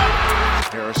 Good!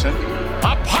 Harrison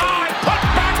up high, put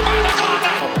back by the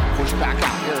corner. Push back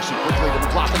out. Harrison quickly to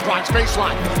the block and drives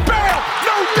baseline. Barrel,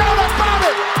 no doubt about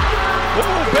it.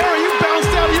 Oh, Barry, you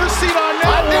bounced out of your seat on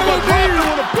that one, but Proctor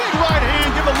with a big right hand,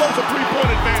 give the Lopes a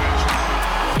 3-point advantage.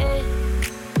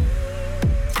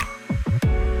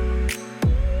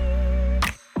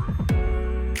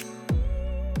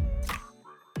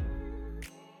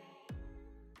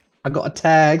 I got a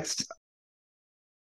text.